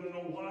 You want to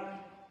know why?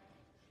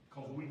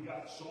 Because we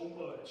got so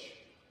much,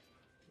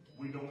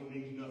 we don't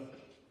need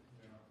nothing.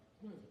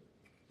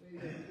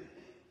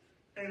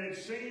 And it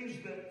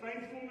seems that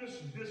thankfulness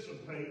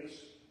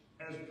dissipates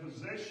as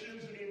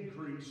possessions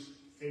increase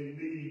and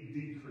need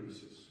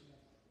decreases.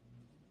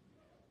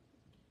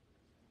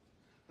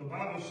 The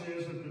Bible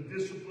says that the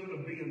discipline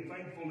of being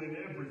thankful in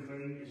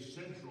everything is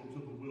central to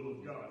the will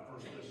of God. 1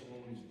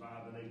 Thessalonians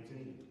 5 and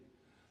 18.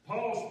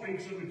 Paul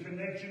speaks of the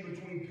connection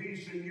between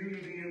peace and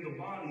unity in the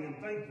body and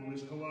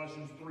thankfulness,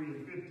 Colossians 3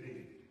 and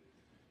 15.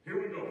 Here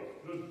we go.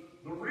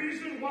 The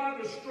reason why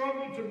the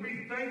struggle to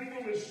be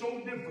thankful is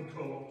so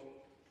difficult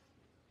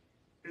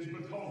is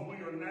because we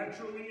are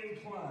naturally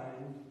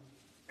inclined,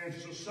 and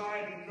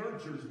society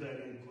nurtures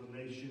that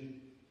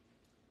inclination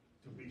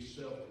to be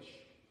selfish.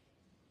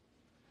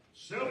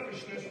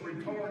 Selfishness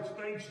retards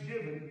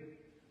thanksgiving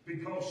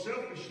because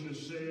selfishness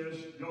says,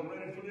 y'all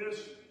ready for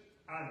this?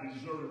 I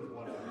deserve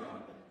what I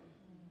got.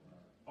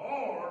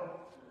 Or,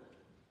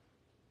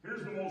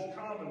 here's the most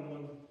common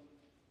one,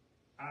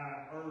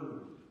 I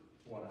earned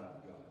what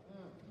I've got.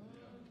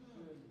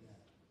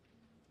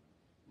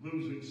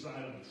 Losing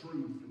sight of the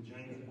truth in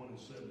James 1 and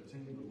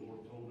 17, the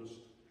Lord told us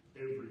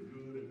every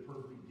good and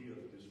perfect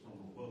gift is from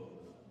above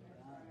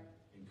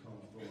and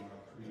comes from our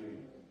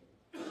Creator.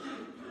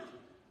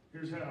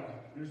 Here's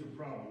the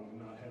problem with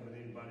not having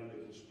anybody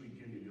that can speak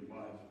into your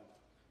life.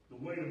 The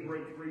way to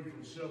break free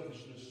from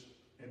selfishness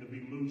and to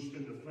be loosed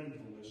into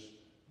thankfulness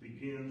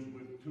begins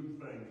with two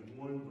things.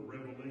 One, the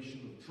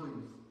revelation of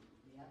truth.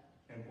 Yep.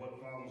 And what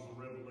follows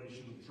the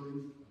revelation of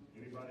truth?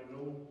 Anybody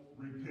know?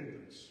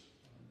 Repentance.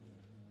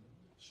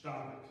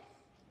 Stop it.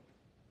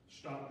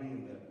 Stop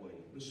being that way.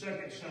 The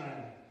second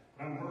sign,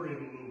 I'm hurrying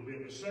a little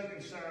bit. The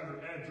second sign or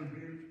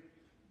attribute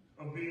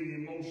of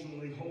being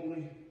emotionally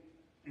holy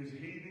is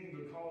heeding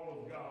the call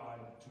of God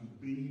to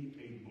be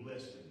a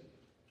blessing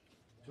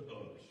to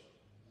others.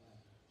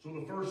 So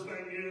the first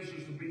thing is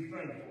to be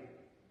thankful.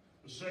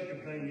 The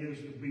second thing is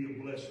to be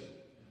a blessing.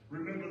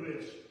 Remember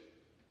this.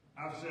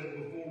 I've said it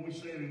before. We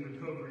say it in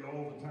recovery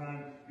all the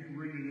time. You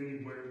read it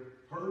anywhere.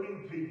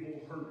 Hurting people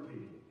hurt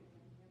people.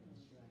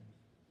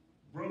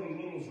 Brother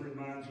Littles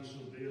reminds us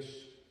of this.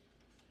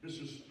 This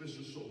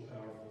is so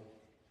powerful.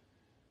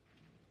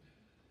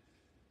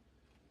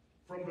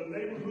 From the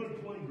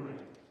neighborhood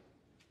playground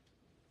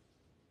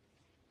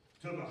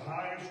to the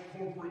highest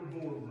corporate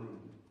boardroom.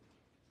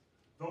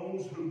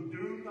 Those who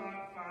do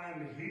not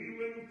find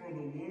healing for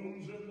the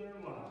wounds in their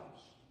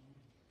lives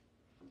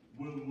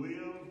will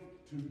live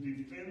to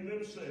defend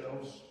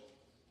themselves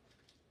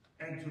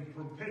and to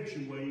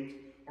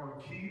perpetuate or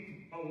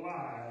keep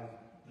alive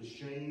the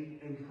shame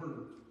and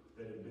hurt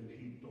that have been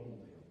heaped on them.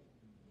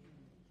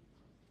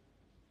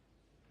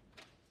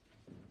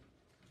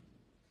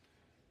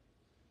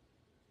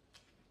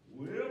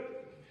 Well,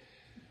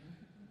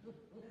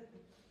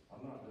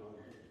 I'm not done.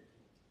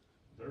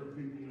 There are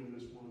people in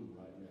this room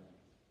right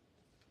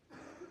now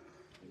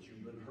that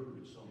you've been hurt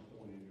at some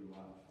point in your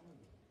life.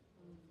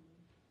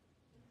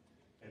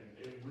 And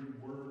every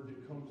word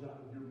that comes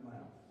out of your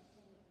mouth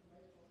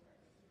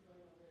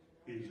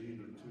is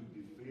either to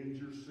defend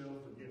yourself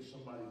against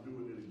somebody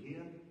doing it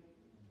again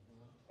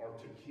or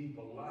to keep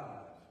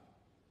alive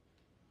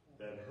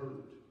that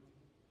hurt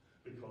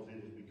because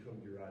it has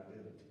become your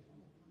identity.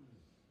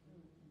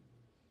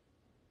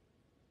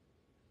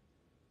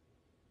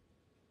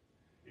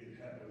 It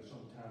happens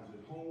sometimes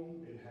at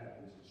home, it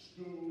happens at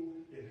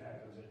school, it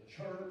happens at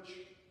church.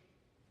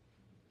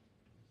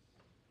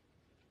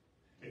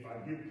 If I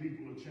give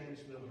people a chance,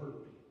 they'll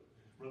hurt me.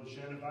 Brother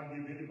Shannon, if I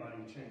give anybody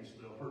a chance,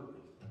 they'll hurt me.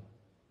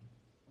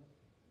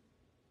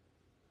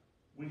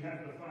 We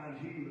have to find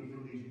healing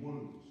for these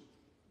wounds.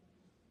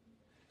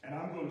 And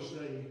I'm going to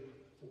say,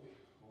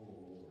 oh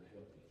Lord,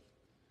 help me.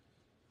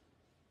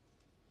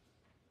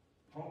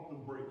 Pump the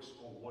brakes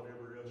on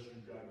whatever else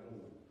you've got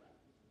going.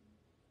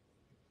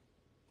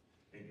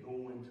 And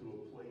go into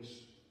a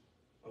place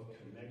of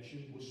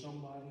connection with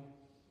somebody,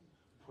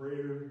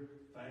 prayer,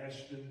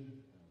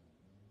 fasting,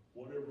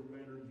 whatever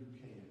manner you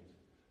can,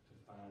 to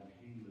find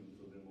healing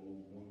for them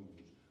old wounds,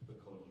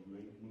 because you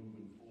ain't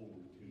moving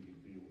forward till you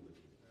deal with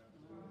it.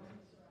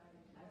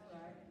 That's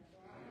right.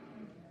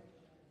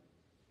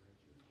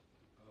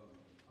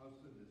 I've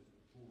said this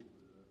before,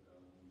 but I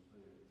want to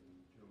say it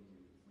and tell me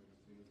if it makes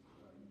sense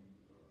how you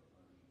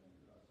understand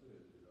it. I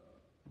said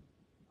that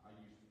I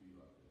used to be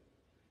like that,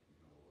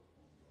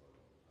 on guard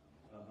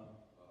all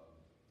the time.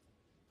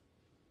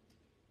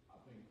 I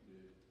think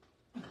that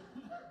the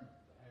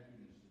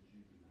happiness that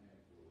you can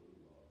have for a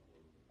little while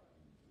for the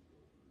pain to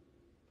go through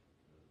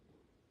doesn't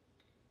work.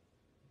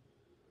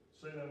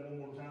 Say that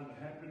one more time. The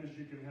happiness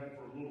you can have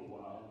for a little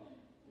while.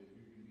 If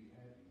you can be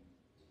happy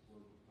for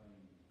the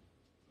pain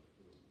of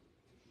feeling.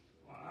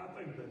 Well, I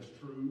think that's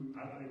true.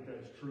 I think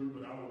that's true,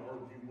 but I would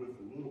argue with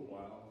a little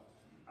while.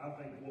 I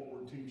think what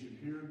we're teaching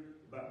here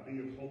about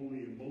being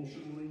holy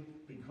emotionally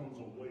becomes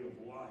a way of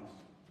life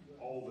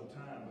all the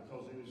time,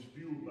 because it is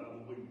fueled by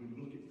the way we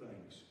look at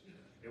things.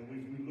 And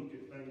if we look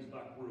at things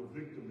like we're a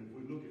victim, if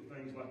we look at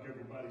things like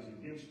everybody's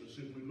against us,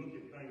 if we look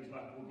at things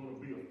like we're going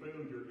to be a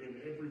failure in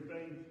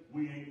everything,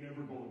 we ain't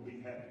never going to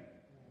be happy.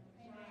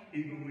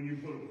 Even when you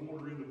put a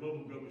quarter in the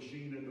bubblegum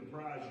machine and the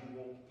prize you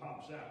want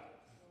pops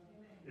out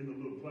in the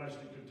little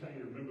plastic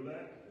container. Remember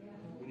that?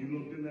 When you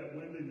looked in that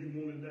window, you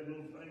wanted that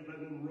little thing,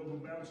 that little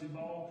rubber bouncy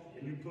ball,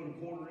 and you put a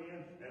quarter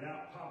in, and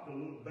out popped a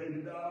little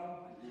baby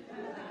doll.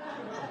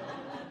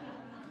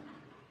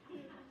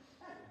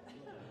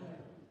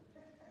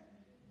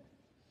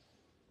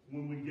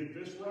 When we get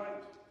this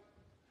right,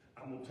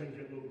 I'm going to take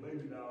that little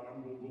baby doll, and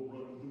I'm going to go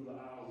running through the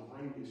aisle of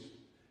Brady's,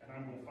 and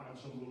I'm going to find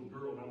some little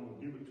girl, and I'm going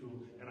to give it to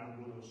her, and I'm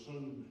going to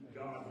assume,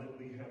 God, let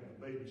me have the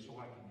baby so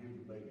I can give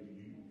the baby to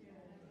you.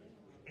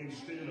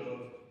 Instead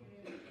of,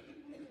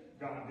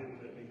 God didn't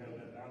let me have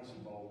that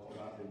bouncing ball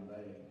because I've been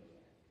bad.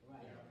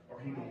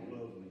 Or he don't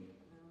love me.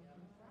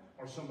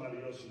 Or somebody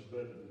else is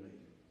better than me.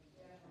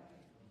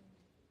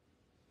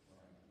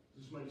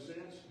 Does this make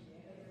sense?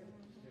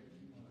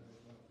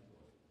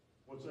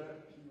 What's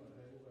that?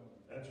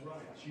 That's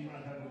right. She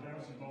might have a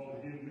bouncing ball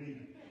to give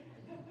me.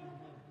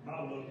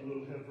 My lucky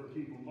little heifer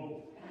keep them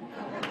both.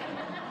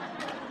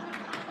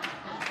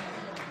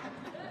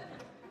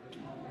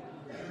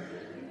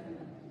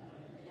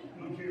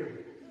 Look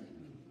here.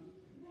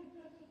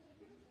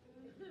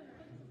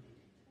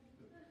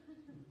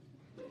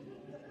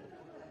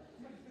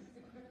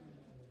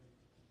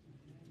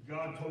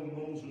 God told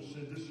Moses,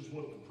 said, this is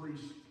what the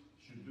priest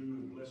should do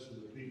in blessing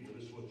the people.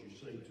 This is what you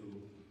say to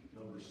them.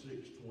 Number 6,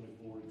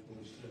 24 and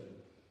 27.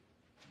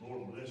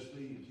 Lord, bless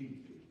thee and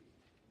keep thee.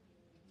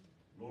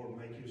 Lord,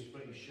 make his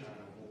face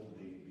shine upon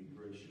thee and be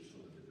gracious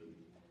unto thee.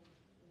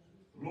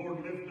 Lord,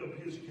 lift up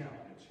his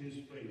countenance,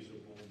 his face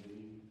upon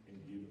thee, and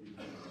give thee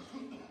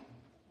peace.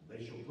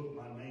 They shall put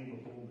my name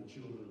upon the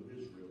children of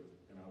Israel,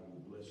 and I will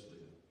bless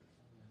them.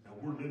 Now,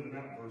 we're living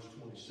out verse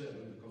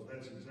 27 because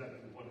that's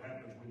exactly what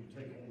happens when you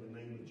take on the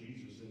name of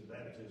Jesus in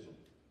baptism.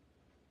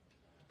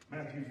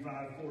 Matthew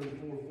 5,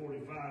 44,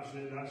 45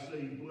 said, I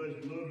say,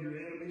 love your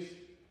enemies.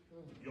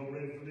 Y'all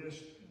ready for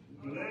this?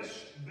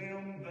 Bless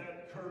them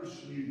that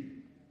curse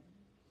you.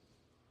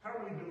 How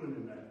are we doing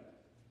in that?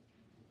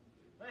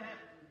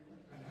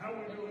 How are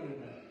we doing in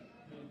that?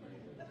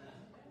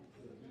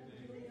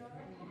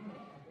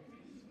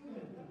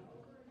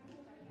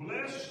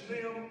 Bless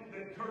them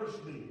that curse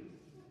thee.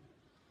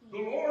 The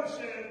Lord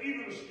said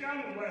even a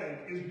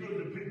scallywag is good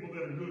to people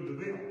that are good to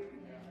them.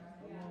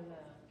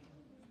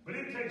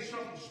 takes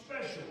something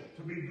special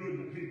to be good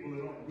to people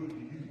that aren't good to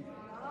you.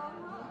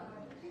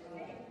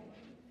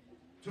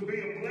 To be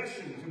a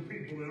blessing to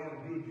people that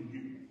aren't good to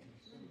you.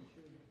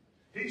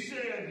 He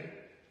said,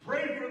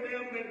 pray for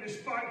them that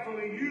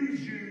despitefully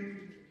use you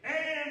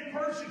and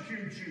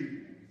persecute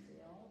you.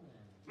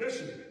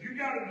 Listen, you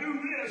got to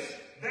do this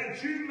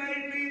that you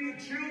may be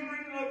the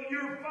children of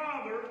your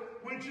Father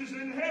which is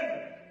in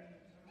heaven.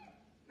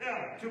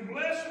 Now, to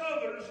bless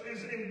others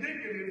is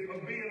indicative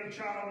of being a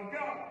child of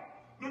God.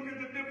 Look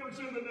at the difference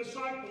in the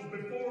disciples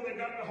before they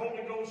got the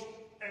Holy Ghost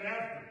and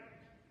after.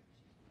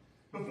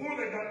 Before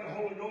they got the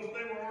Holy Ghost,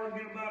 they were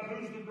arguing about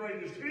who's the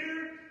greatest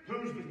here,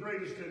 who's the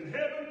greatest in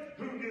heaven,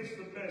 who gets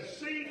the best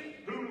seat,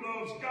 who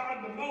loves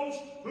God the most,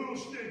 who will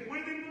stick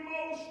with him the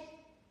most.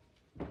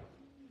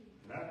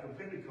 And after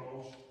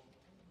Pentecost,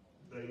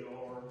 they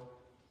are,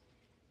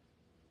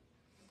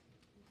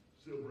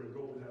 silver and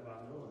gold have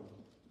I none,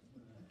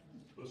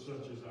 but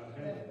such as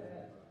I have,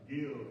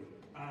 give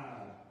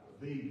I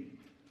thee.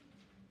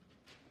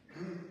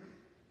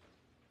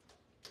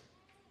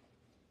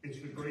 It's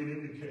the great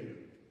indicator,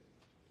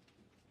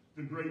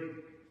 the great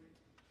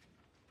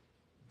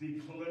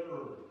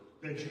declarer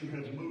that you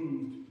have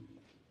moved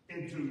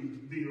into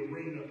the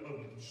arena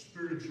of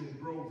spiritual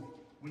growth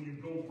when you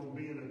go from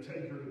being a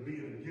taker to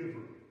being a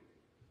giver.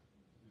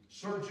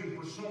 Searching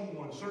for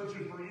someone,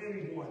 searching for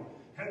anyone.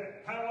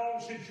 How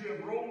long since you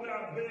have rolled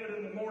out of bed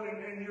in the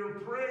morning and your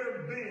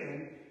prayer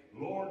been,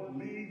 Lord,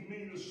 lead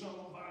me to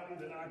somebody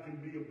that I can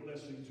be a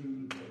blessing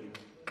to today?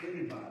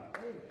 Anybody.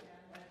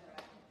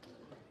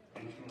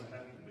 It's going to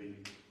have to be.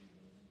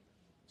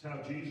 It's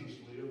how Jesus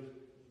lived.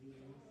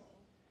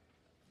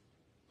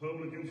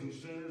 Publicans and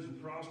sinners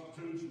and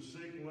prostitutes and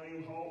sick,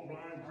 lame, halt,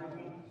 blind,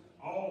 crippled,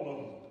 all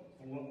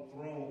of them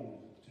thrown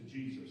to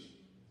Jesus.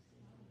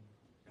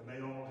 And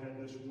they all had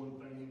this one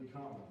thing in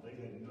common. They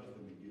had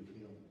nothing to give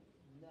him.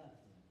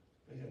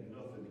 They had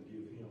nothing to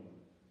give him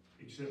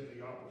except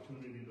the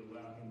opportunity to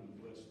allow him to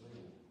bless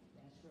them.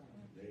 That's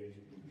right. They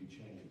would be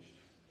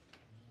changed.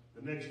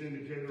 The next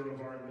indicator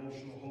of our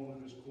emotional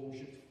holiness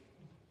quotient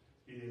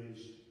is,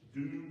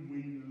 do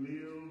we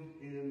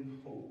live in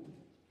hope?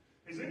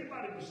 Has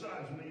anybody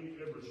besides me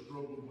ever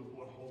struggled with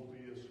what hope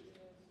is?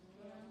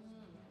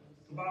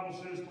 The Bible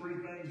says three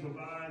things: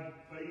 abide,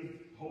 faith,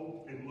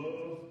 hope, and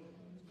love.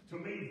 To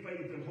me,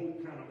 faith and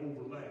hope kind of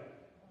overlap.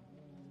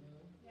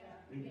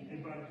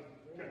 Anybody?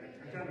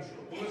 Kind of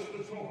struggle. Well,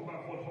 let's talk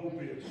about what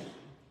hope is.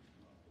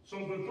 So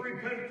the three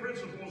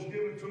principles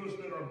given to us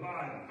that are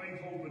abide: faith,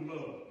 hope, and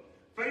love.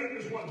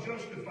 Faith is what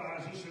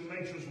justifies us and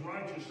makes us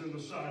righteous in the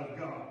sight of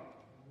God.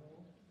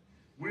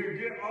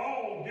 We're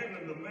all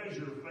given the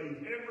measure of faith.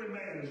 Every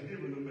man is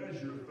given the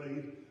measure of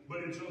faith, but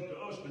it's up to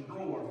us to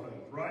grow our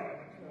faith, right?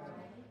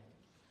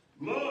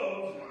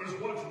 Love is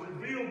what's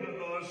revealed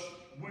to us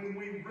when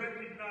we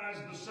recognize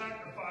the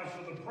sacrifice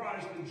of the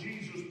price that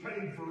Jesus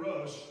paid for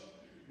us,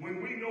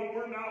 when we know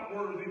we're not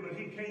worthy, but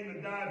he came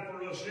and died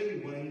for us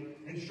anyway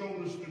and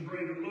showed us the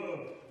greater love.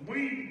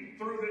 We,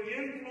 through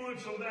the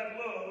influence of that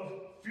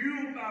love,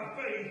 fueled by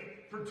faith,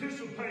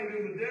 participate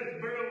in the death,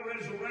 burial,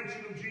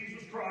 resurrection of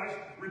Jesus Christ,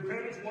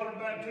 repentance, water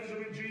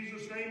baptism in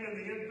Jesus' name, and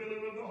the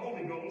infilling of the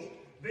Holy Ghost.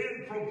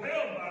 Then,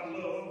 propelled by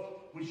love,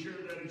 we share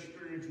that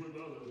experience with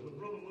others. But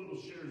Brother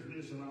Little shares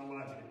this, and I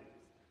like it.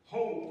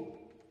 Hope,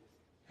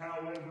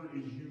 however,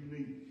 is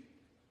unique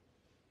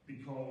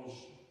because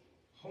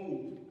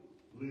hope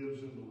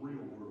lives in the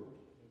real world.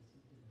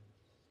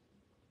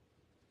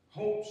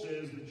 Hope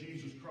says that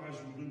Jesus Christ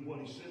will do what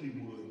he said he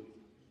would,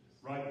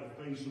 right in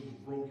the face of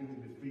a broken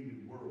and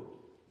defeated world.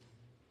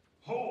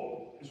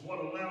 Hope is what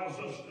allows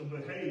us to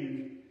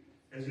behave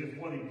as if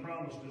what he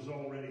promised has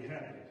already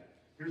happened.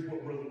 Here's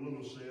what Brother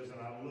Little says, and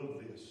I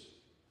love this.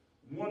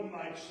 One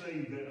might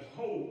say that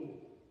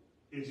hope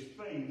is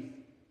faith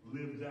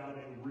lived out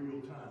in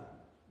real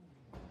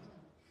time.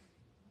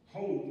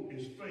 Hope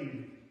is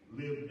faith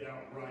lived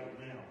out right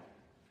now.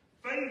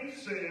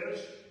 Faith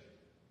says,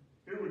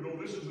 here we go,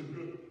 this is a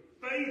good,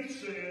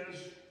 faith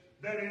says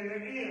that in the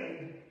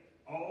end,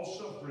 all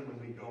suffering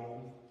will be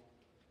gone.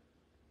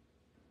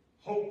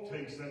 Hope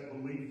takes that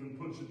belief and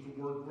puts it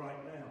to work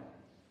right now.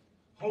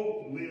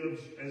 Hope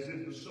lives as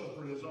if the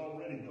suffering is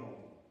already gone.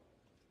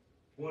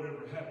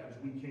 Whatever happens,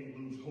 we can't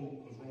lose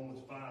hope, because Romans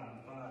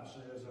 5:5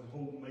 says, and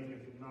hope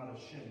maketh him not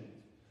ashamed.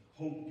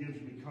 Hope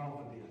gives me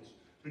confidence,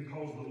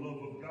 because the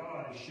love of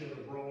God is shed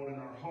abroad in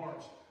our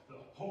hearts. The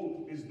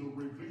hope is the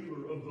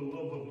revealer of the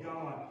love of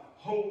God.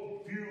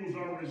 Hope fuels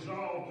our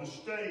resolve to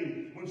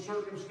stay when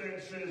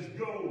circumstance says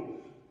go.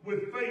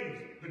 With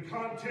faith, the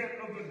content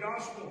of the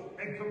gospel,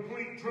 and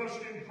complete trust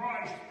in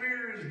Christ,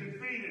 fear is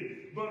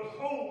defeated, but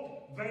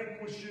hope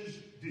vanquishes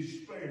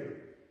despair.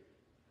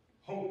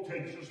 Hope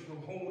takes us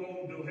from hold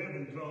on till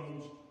heaven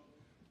comes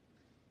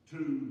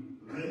to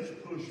let's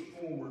push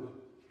forward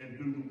and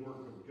do the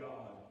work of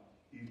God,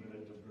 even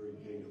at the very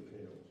gate of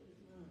hell.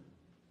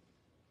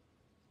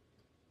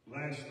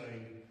 Last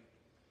thing,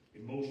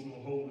 emotional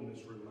holiness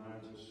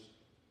reminds us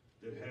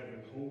that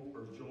having hope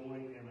or joy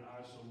in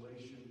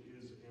isolation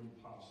is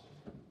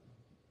impossible.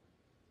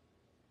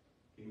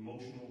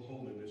 Emotional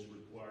holiness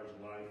requires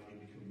life in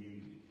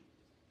community.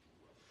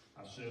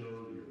 I said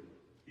earlier,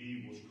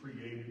 Eve was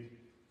created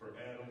for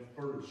Adam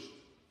first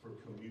for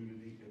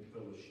community and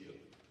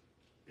fellowship.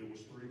 It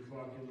was 3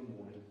 o'clock in the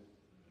morning,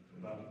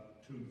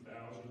 about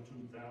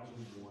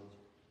 2001.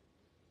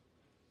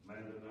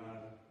 Amanda and I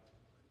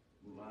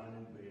were lying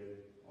in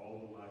bed,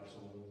 all the lights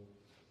on,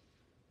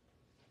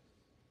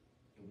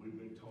 and we've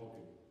been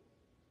talking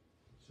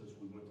since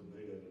we went to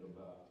bed at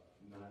about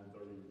 9:30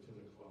 or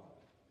 10 o'clock.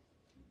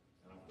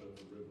 And I felt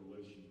the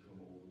revelation come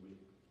over me.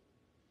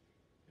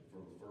 And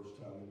for the first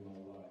time in my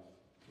life,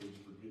 please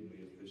forgive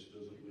me if this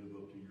doesn't live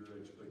up to your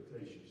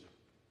expectations.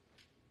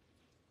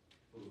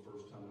 For the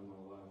first time in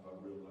my life, I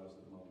realized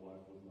that my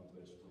wife was my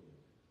best friend.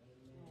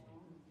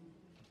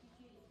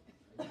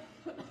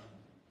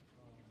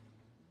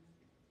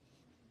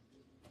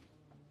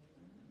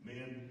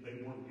 Men,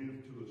 they weren't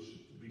given to us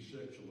to be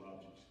sexual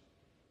objects.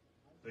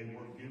 They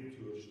weren't given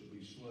to us to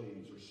be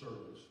slaves or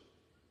servants.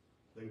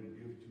 They were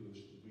given to us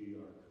to be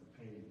our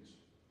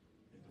companions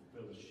and to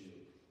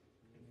fellowship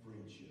and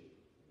friendship.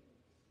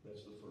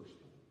 That's the first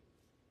thing.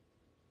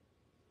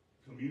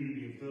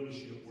 Community and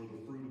fellowship were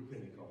the fruit of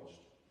Pentecost.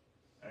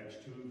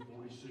 Acts 2,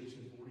 46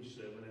 and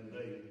 47, and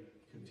they,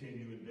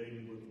 continuing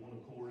daily with one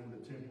accord in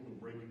the temple and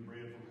breaking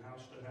bread from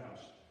house to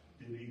house,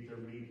 did eat their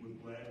meat with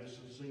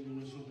gladness and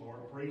singleness of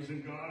heart,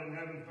 praising God and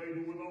having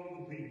favor with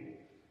all the people.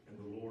 And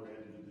the Lord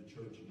added to the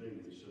church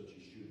daily such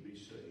as should be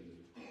saved.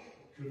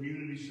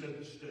 Community set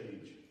the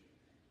stage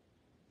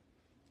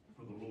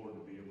for the Lord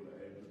to be able to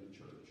add to the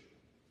church.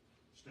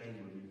 Stand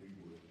with me if you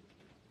would.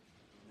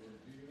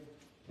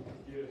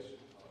 Yes.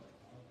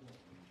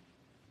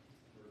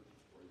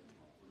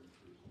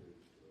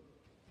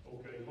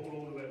 Okay, hold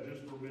on to that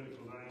just for a minute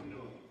because I ain't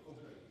done.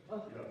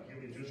 Okay. Yeah, give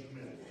me just a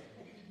minute.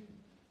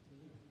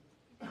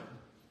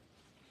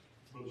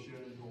 Brother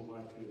Shannon's gonna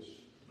like this.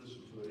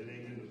 Listen to it. It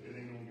ain't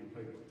on your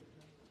paper.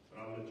 But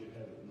I'll let you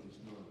have it when it's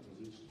done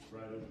because it's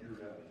right up your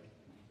alley.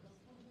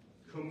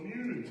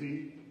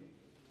 Community,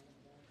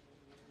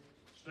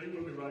 stay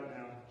with me right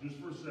now, just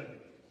for a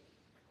second.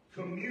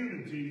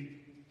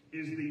 Community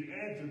is the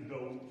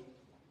antidote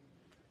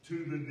to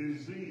the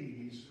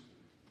disease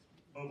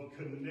of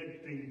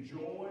connecting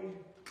joy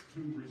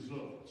to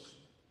results.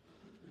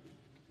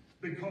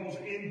 Because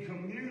in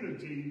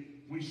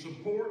community, we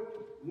support,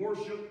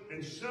 worship,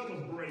 and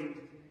celebrate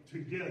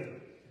together.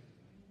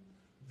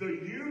 The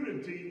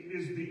unity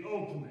is the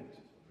ultimate.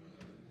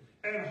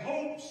 And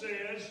hope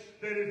says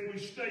that if we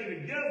stay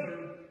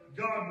together,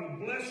 God will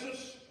bless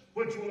us,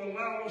 which will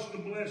allow us to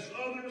bless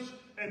others,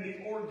 and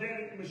the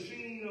organic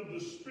machine of the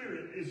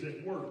Spirit is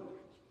at work.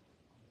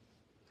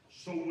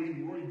 So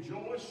we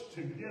rejoice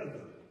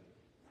together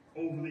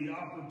over the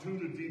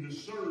opportunity to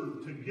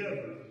serve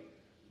together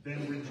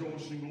than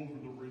rejoicing over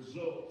the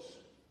results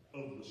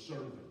of the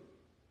serving.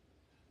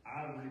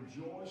 I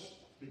rejoice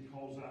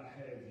because I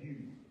have you,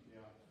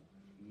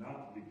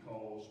 not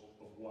because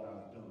of what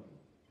I've done.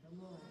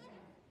 Come on.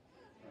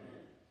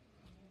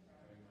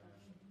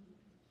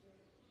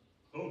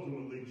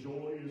 Ultimately,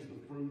 joy is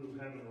the fruit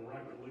of having a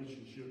right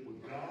relationship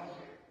with God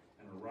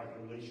and a right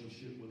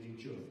relationship with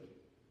each other.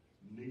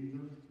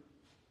 Neither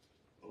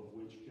of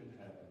which can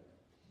happen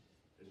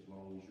as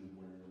long as you're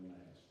wearing a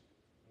mask.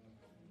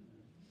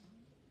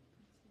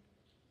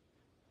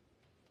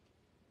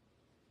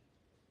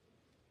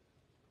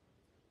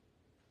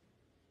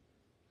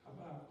 How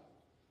about,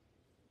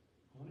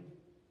 honey,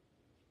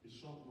 is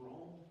something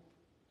wrong?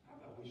 How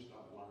about we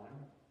stop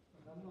lying?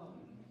 Come on.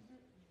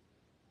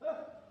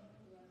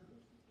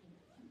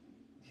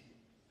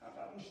 How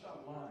about we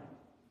stop lying?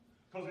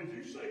 Because if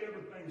you say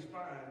everything's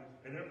fine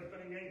and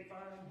everything ain't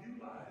fine,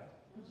 you lie.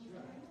 That's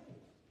right.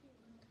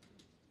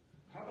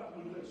 How about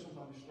we let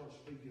somebody start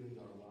speaking into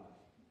our life?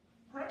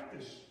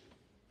 Practice.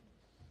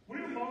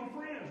 We're among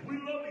friends. We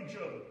love each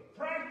other.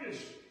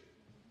 Practice.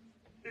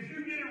 If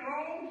you get it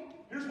wrong,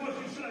 here's what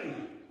you say.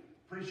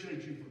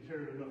 Appreciate you for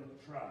caring enough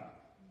to try.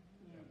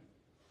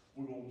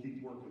 We're going to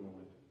keep working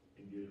on it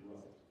and get it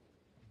right.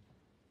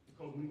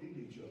 Because we need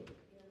each other.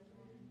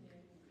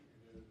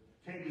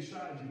 Can't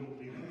decide you don't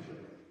need each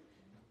other.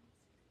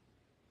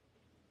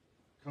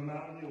 Come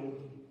out in the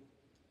open.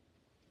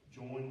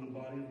 Join the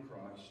body of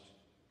Christ,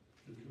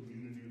 the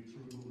community of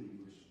true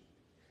believers,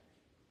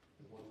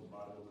 and what the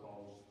Bible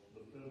calls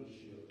the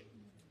fellowship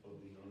of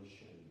the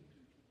unashamed.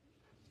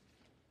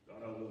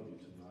 God, I love you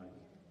tonight.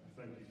 I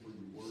thank you for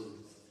your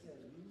word.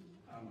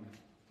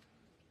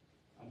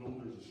 I know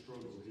there's a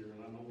struggle here,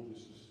 and I know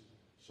this is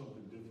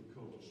something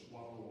difficult to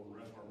swallow or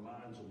wrap our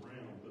minds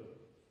around, but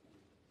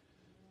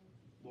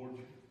Lord,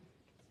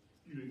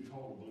 you didn't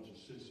call a bunch of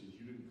sissies.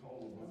 You didn't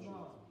call a bunch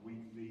of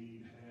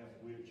weak-kneed,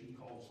 half-wits. You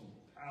called some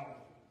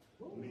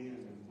powerful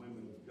men and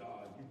women of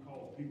God. You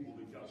called people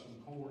that got some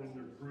corn in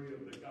their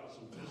crib, that got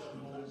some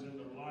testimonies in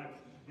their life.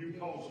 You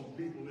called some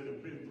people that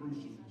have been through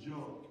some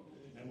junk.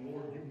 And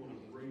Lord, you want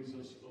to raise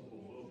us up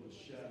above the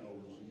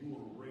shadows. You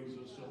want to raise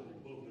us up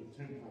above the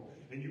temporal.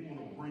 And you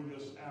want to bring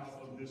us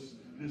out of this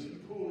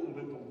pull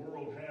that the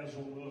world has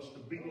on us to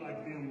be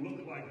like them,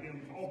 look like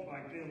them, talk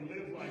like them,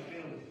 live like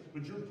them.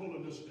 But you're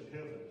pulling us to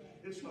heaven.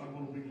 It's not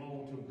going to be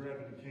long till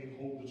gravity can't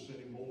hold us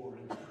anymore,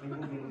 and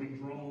we're going to be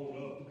drawn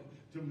up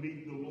to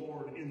meet the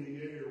Lord in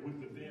the air with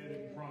the dead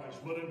in Christ.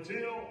 But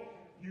until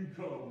you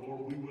come,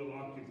 Lord, we will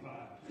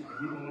occupy.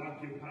 We will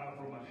occupy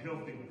from a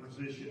healthy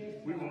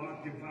position. We will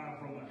occupy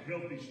from a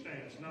healthy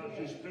stance, not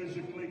just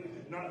physically,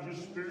 not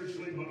just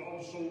spiritually, but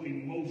also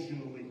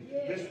emotionally.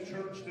 This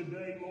church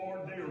today,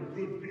 Lord, they are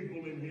good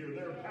people in here.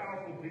 There are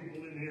powerful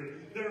people in here.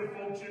 There are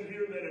folks in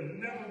here that have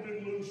never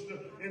been loosed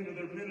into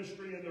their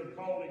ministry and their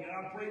calling. And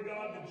I pray,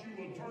 God, that you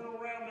will turn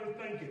around their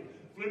thinking,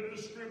 flip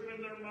the script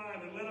in their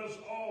mind, and let us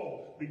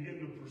all begin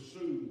to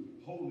pursue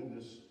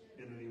holiness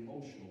in an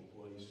emotional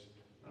place.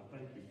 I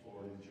thank you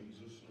for it in Jesus'